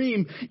a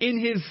dream in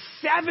his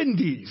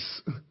 70s.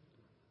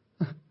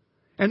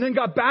 And then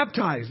got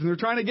baptized. And they're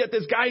trying to get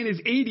this guy in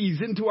his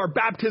 80s into our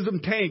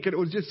baptism tank. And it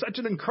was just such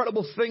an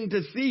incredible thing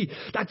to see.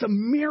 That's a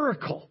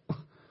miracle.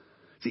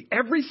 See,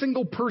 every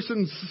single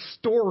person's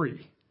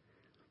story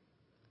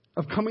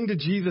of coming to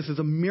Jesus is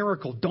a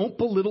miracle. Don't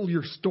belittle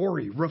your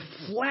story.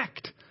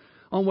 Reflect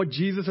on what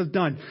Jesus has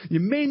done.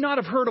 You may not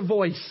have heard a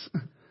voice.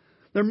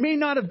 There may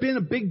not have been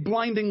a big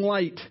blinding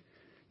light.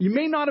 You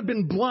may not have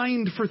been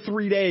blind for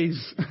 3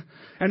 days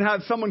and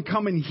have someone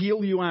come and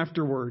heal you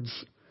afterwards.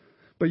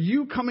 But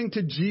you coming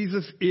to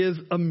Jesus is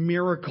a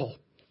miracle.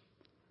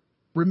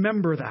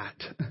 Remember that.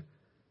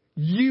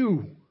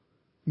 You,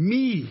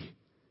 me,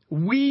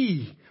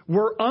 we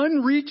were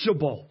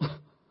unreachable.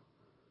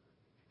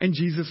 And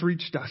Jesus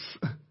reached us.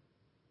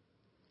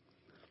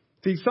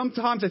 See,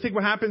 sometimes I think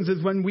what happens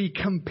is when we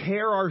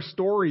compare our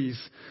stories,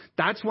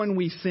 that's when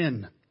we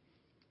sin.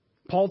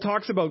 Paul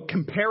talks about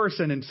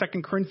comparison in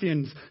 2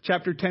 Corinthians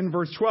chapter 10,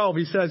 verse 12.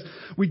 He says,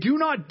 we do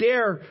not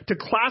dare to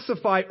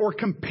classify or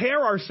compare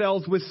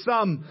ourselves with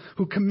some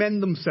who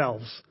commend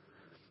themselves.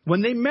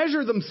 When they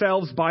measure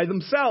themselves by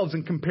themselves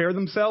and compare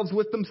themselves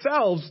with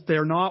themselves,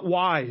 they're not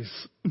wise.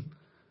 We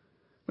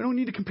don't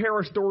need to compare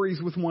our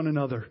stories with one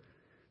another.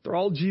 They're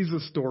all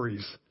Jesus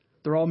stories.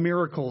 They're all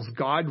miracles.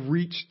 God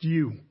reached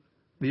you,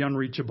 the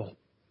unreachable.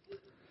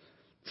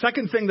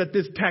 Second thing that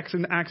this text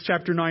in Acts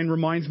chapter 9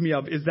 reminds me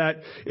of is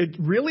that it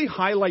really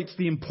highlights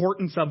the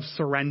importance of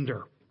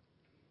surrender.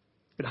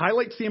 It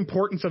highlights the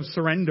importance of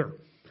surrender.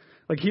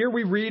 Like here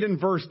we read in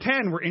verse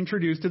 10, we're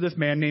introduced to this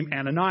man named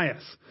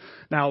Ananias.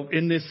 Now,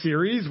 in this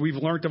series, we've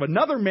learned of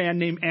another man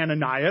named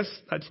Ananias.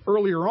 That's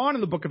earlier on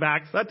in the book of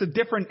Acts. That's a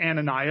different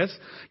Ananias,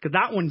 because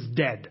that one's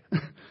dead.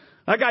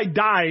 That guy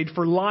died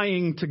for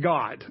lying to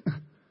God.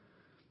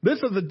 This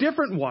is a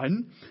different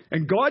one,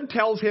 and God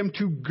tells him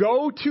to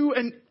go to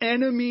an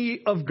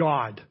enemy of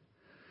God.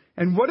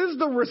 And what is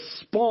the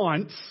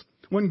response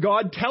when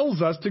God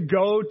tells us to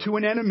go to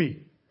an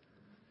enemy?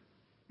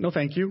 No,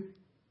 thank you.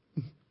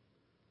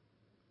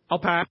 I'll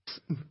pass.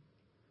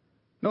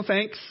 No,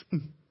 thanks.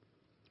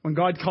 When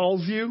God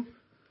calls you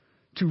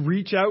to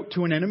reach out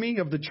to an enemy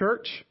of the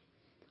church,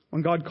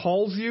 when God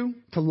calls you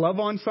to love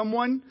on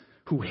someone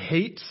who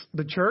hates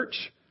the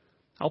church,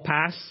 I'll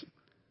pass.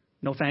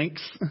 No,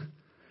 thanks.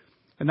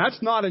 And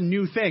that's not a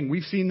new thing.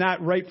 We've seen that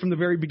right from the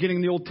very beginning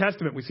of the Old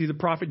Testament. We see the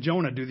prophet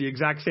Jonah do the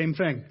exact same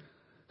thing.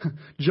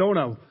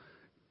 Jonah,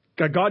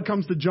 God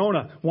comes to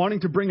Jonah wanting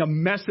to bring a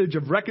message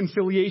of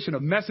reconciliation, a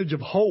message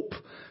of hope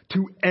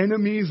to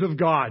enemies of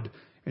God.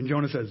 And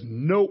Jonah says,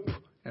 nope,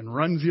 and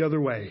runs the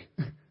other way.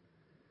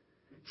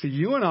 See,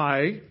 you and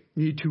I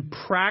need to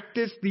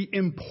practice the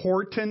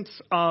importance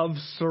of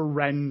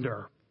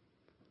surrender.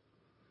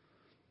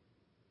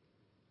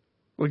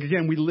 Look,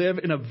 again, we live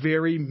in a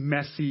very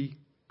messy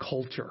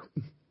culture.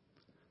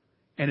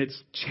 And it's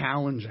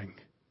challenging.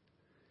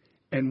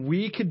 And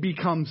we could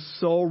become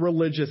so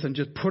religious and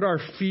just put our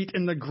feet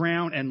in the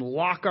ground and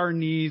lock our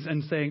knees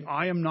and saying,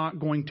 I am not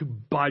going to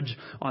budge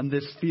on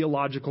this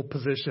theological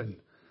position.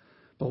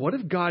 But what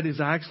if God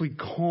is actually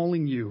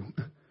calling you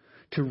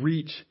to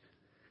reach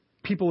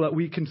people that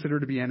we consider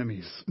to be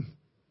enemies?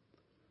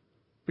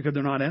 Because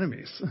they're not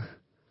enemies.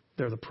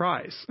 They're the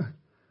prize.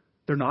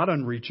 They're not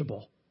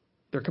unreachable.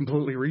 They're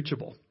completely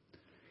reachable.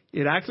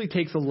 It actually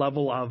takes a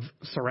level of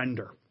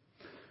surrender.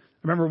 I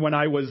remember when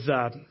I was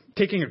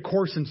taking a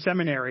course in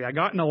seminary, I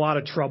got in a lot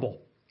of trouble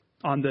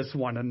on this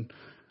one. And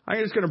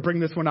I'm just going to bring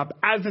this one up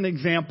as an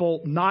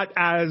example, not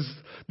as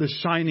the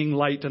shining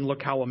light and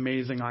look how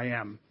amazing I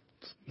am.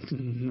 It's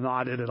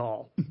not it at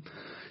all.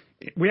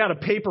 We had a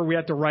paper we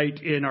had to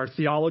write in our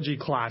theology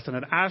class, and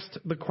it asked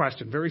the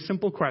question, very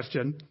simple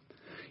question,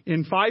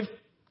 in 5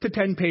 to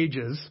 10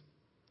 pages,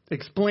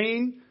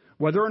 explain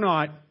whether or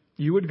not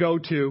you would go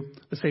to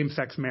a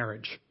same-sex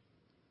marriage.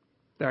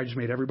 I just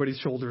made everybody's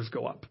shoulders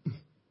go up.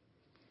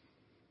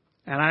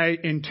 And I,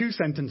 in 2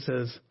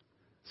 sentences,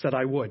 said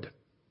I would.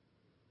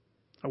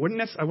 I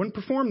wouldn't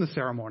perform the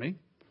ceremony,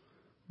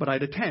 but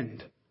I'd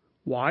attend.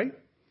 Why?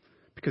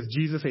 Because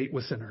Jesus ate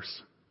with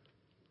sinners.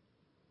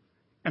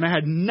 And I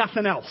had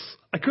nothing else.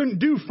 I couldn't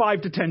do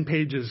 5 to 10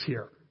 pages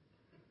here.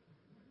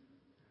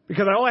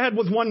 Because all I had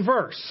was one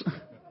verse.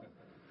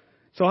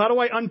 So how do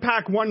I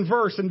unpack one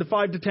verse into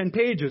 5 to 10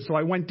 pages? So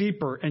I went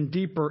deeper and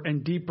deeper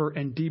and deeper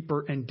and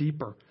deeper and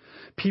deeper.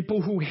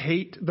 People who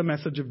hate the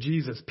message of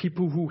Jesus,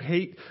 people who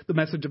hate the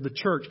message of the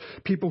church,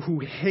 people who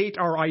hate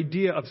our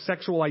idea of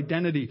sexual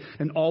identity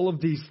and all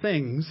of these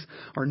things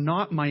are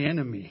not my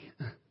enemy.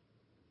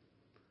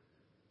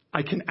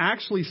 I can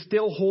actually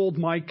still hold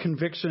my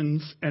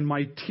convictions and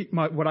my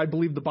what I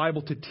believe the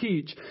Bible to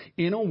teach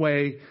in a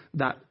way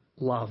that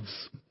loves.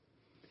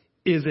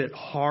 Is it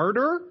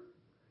harder?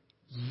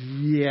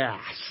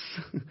 Yes.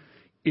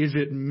 Is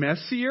it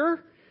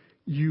messier?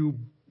 You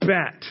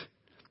bet.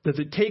 Does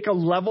it take a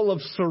level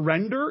of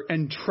surrender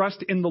and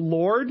trust in the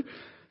Lord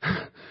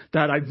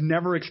that I've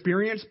never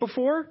experienced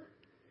before?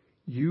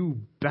 You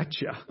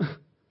betcha.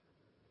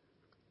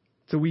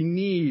 So we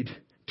need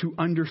to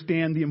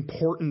understand the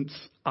importance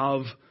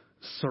of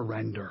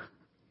surrender.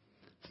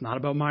 It's not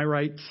about my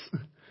rights.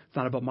 It's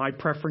not about my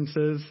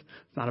preferences.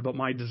 It's not about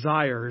my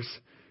desires.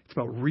 It's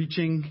about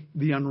reaching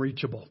the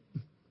unreachable.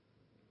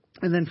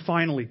 And then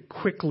finally,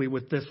 quickly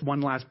with this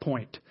one last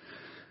point.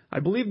 I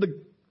believe that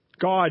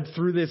God,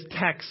 through this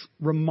text,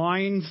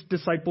 reminds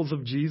disciples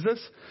of Jesus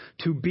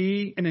to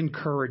be an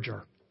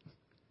encourager.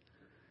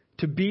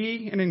 To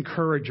be an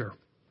encourager.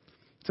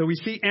 So we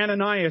see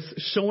Ananias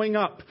showing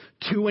up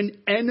to an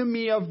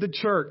enemy of the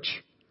church.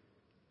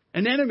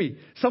 An enemy.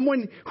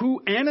 Someone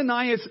who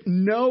Ananias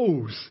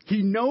knows.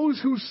 He knows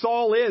who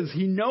Saul is.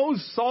 He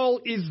knows Saul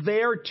is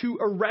there to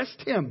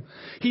arrest him.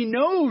 He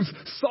knows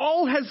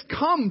Saul has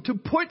come to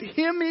put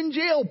him in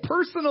jail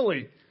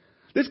personally.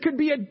 This could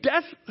be a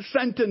death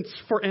sentence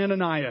for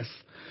Ananias.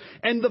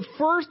 And the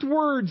first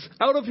words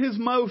out of his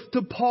mouth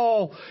to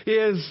Paul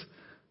is,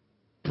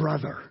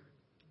 brother,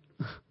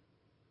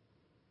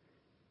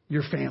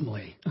 your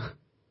family.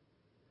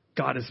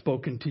 God has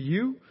spoken to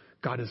you.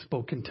 God has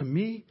spoken to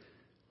me.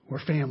 We're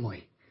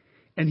family.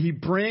 And he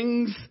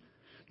brings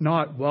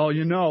not, well,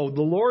 you know,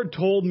 the Lord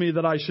told me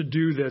that I should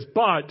do this,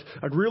 but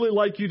I'd really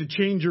like you to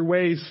change your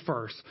ways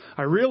first.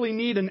 I really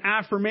need an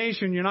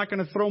affirmation. You're not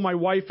going to throw my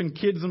wife and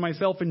kids and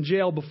myself in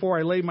jail before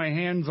I lay my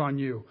hands on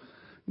you.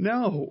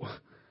 No.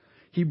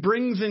 He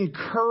brings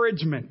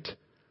encouragement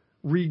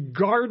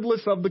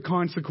regardless of the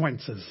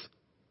consequences.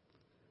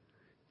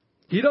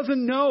 He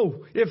doesn't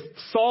know if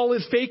Saul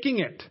is faking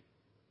it.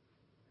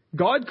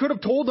 God could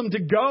have told him to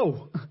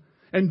go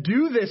and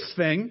do this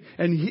thing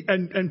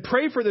and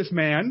pray for this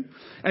man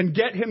and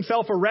get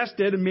himself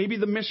arrested, and maybe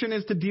the mission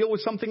is to deal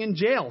with something in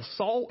jail.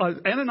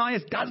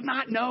 Ananias does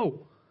not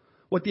know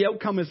what the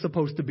outcome is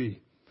supposed to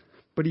be,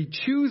 but he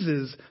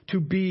chooses to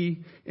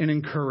be an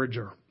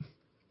encourager.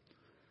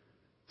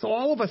 So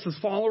all of us as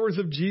followers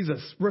of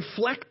Jesus,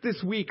 reflect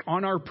this week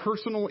on our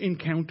personal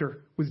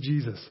encounter with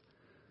Jesus,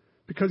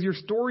 because your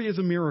story is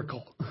a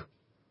miracle.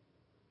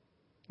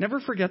 Never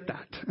forget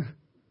that.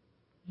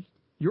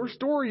 Your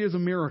story is a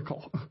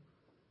miracle.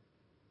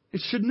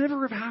 It should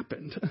never have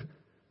happened,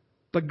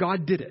 but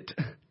God did it.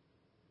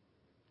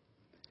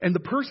 And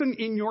the person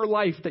in your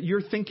life that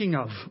you're thinking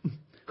of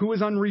who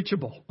is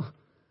unreachable,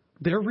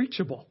 they're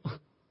reachable.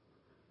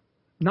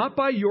 Not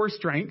by your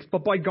strength,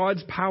 but by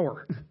God's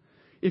power.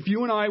 If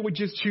you and I would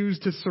just choose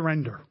to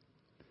surrender.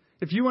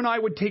 If you and I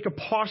would take a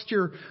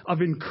posture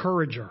of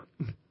encourager.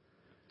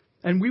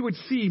 And we would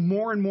see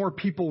more and more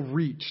people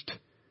reached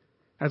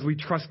as we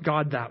trust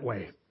God that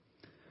way.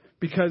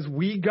 Because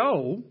we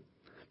go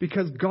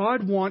because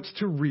God wants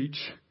to reach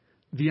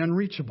the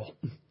unreachable.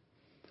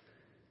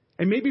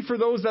 And maybe for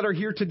those that are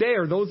here today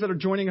or those that are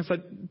joining us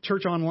at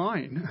church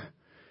online,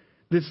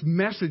 this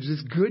message,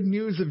 this good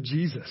news of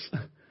Jesus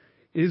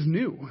is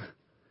new.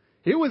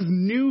 It was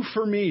new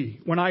for me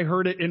when I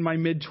heard it in my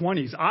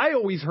mid-20s. I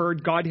always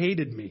heard God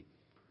hated me.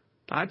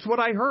 That's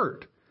what I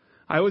heard.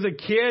 I was a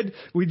kid.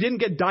 We didn't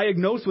get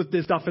diagnosed with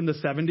this stuff in the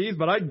 70s,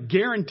 but I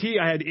guarantee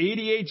I had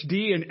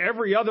ADHD and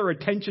every other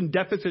attention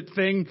deficit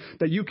thing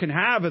that you can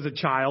have as a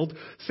child.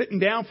 Sitting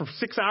down for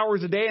 6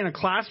 hours a day in a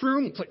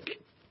classroom, it's like,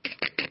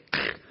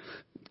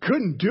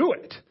 Couldn't do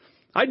it.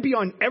 I'd be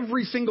on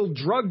every single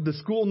drug the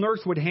school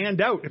nurse would hand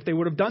out if they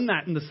would have done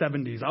that in the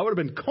 70s. I would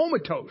have been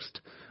comatose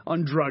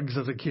on drugs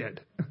as a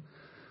kid.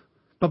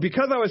 But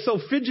because I was so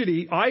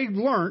fidgety, I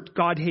learned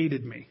God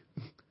hated me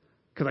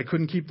because I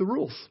couldn't keep the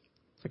rules.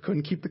 I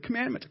couldn't keep the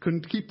commandments. I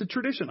couldn't keep the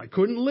tradition. I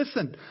couldn't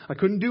listen. I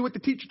couldn't do what the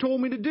teacher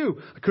told me to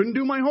do. I couldn't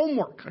do my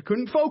homework. I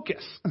couldn't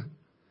focus.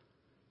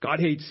 God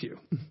hates you.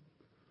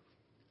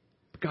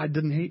 But God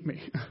didn't hate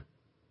me.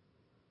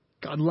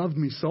 God loved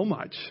me so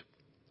much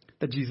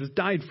that Jesus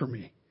died for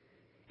me.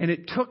 And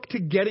it took to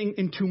getting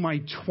into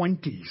my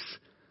 20s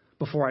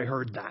before I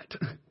heard that.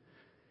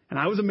 And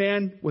I was a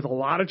man with a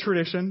lot of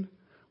tradition,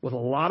 with a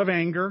lot of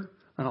anger,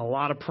 and a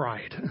lot of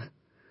pride.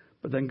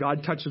 But then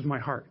God touches my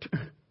heart.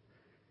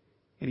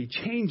 And he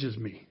changes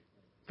me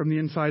from the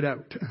inside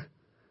out.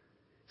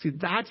 See,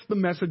 that's the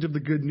message of the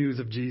good news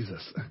of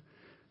Jesus.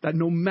 That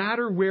no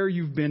matter where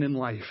you've been in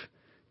life,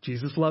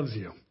 Jesus loves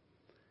you.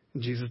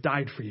 And Jesus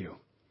died for you.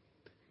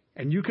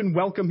 And you can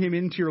welcome him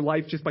into your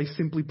life just by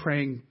simply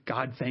praying,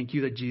 God, thank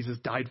you that Jesus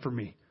died for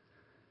me.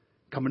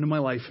 Come into my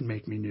life and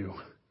make me new.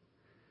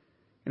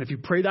 And if you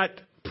pray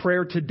that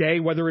prayer today,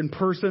 whether in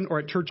person or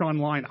at church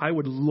online, I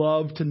would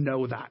love to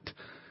know that.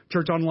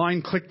 Church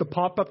online, click the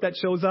pop-up that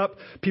shows up.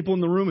 People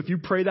in the room, if you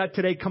pray that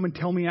today, come and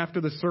tell me after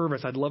the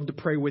service. I'd love to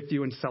pray with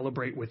you and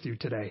celebrate with you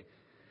today.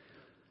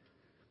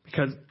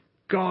 Because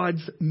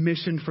God's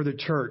mission for the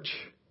church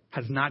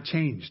has not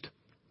changed.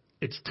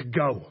 It's to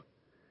go.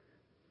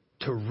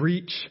 To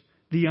reach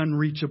the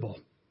unreachable.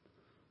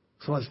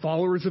 So as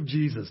followers of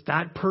Jesus,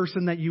 that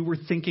person that you were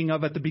thinking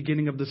of at the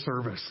beginning of the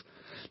service,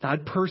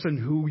 that person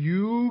who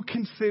you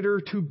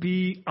consider to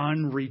be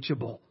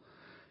unreachable,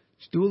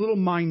 just do a little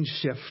mind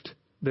shift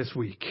this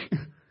week.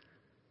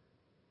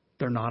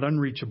 They're not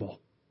unreachable.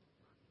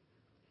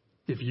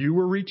 If you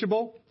were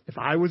reachable, if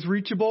I was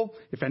reachable,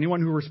 if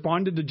anyone who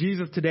responded to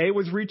Jesus today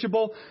was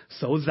reachable,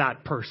 so is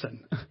that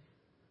person.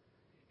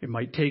 It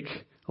might take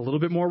a little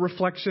bit more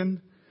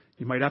reflection.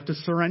 You might have to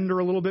surrender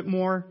a little bit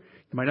more.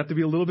 You might have to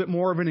be a little bit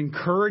more of an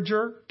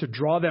encourager to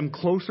draw them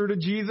closer to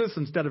Jesus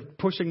instead of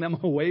pushing them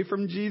away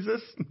from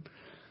Jesus.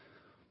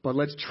 But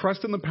let's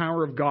trust in the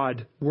power of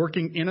God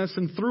working in us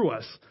and through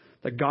us,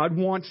 that God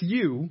wants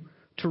you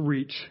to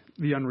reach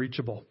the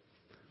unreachable.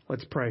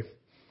 Let's pray.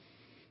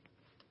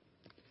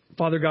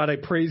 Father God, I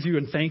praise you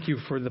and thank you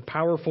for the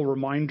powerful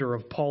reminder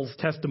of Paul's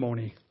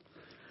testimony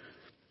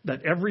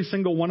that every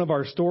single one of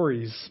our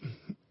stories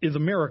is a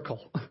miracle.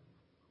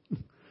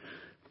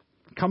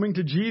 Coming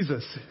to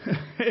Jesus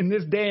in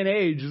this day and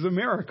age is a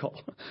miracle.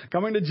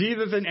 Coming to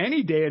Jesus in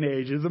any day and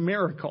age is a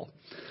miracle.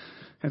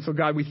 And so,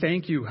 God, we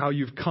thank you how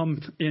you've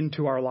come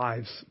into our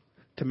lives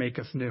to make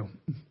us new.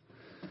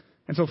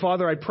 And so,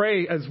 Father, I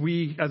pray as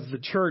we, as the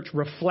church,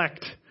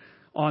 reflect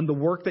on the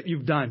work that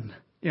you've done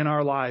in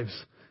our lives,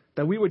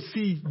 that we would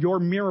see your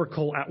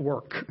miracle at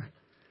work.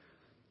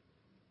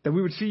 That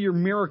we would see your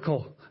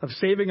miracle of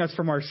saving us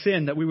from our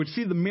sin, that we would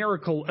see the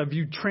miracle of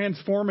you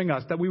transforming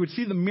us, that we would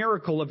see the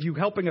miracle of you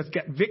helping us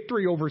get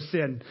victory over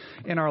sin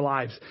in our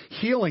lives.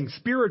 Healing,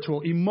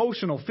 spiritual,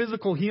 emotional,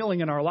 physical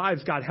healing in our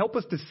lives. God, help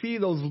us to see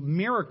those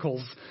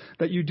miracles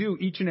that you do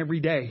each and every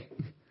day.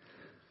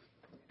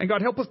 And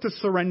God, help us to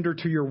surrender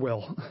to your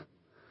will.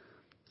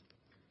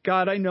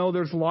 God, I know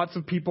there's lots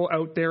of people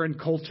out there in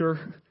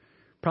culture,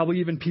 probably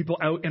even people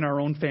out in our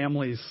own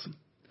families,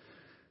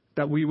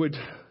 that we would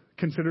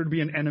consider to be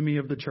an enemy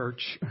of the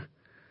church.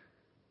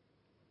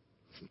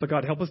 But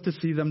God, help us to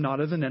see them not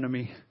as an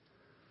enemy,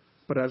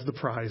 but as the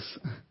prize.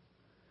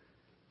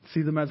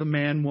 See them as a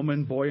man,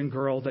 woman, boy, and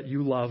girl that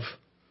you love,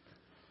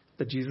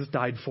 that Jesus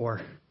died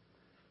for.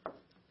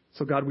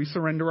 So God, we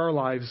surrender our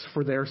lives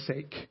for their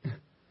sake,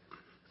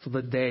 so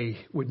that they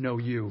would know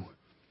you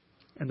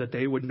and that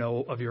they would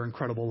know of your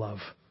incredible love.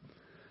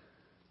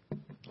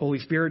 Holy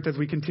Spirit, as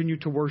we continue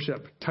to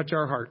worship, touch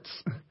our hearts,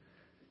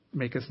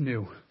 make us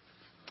new.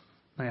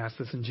 I ask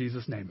this in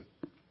Jesus' name.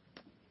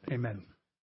 Amen.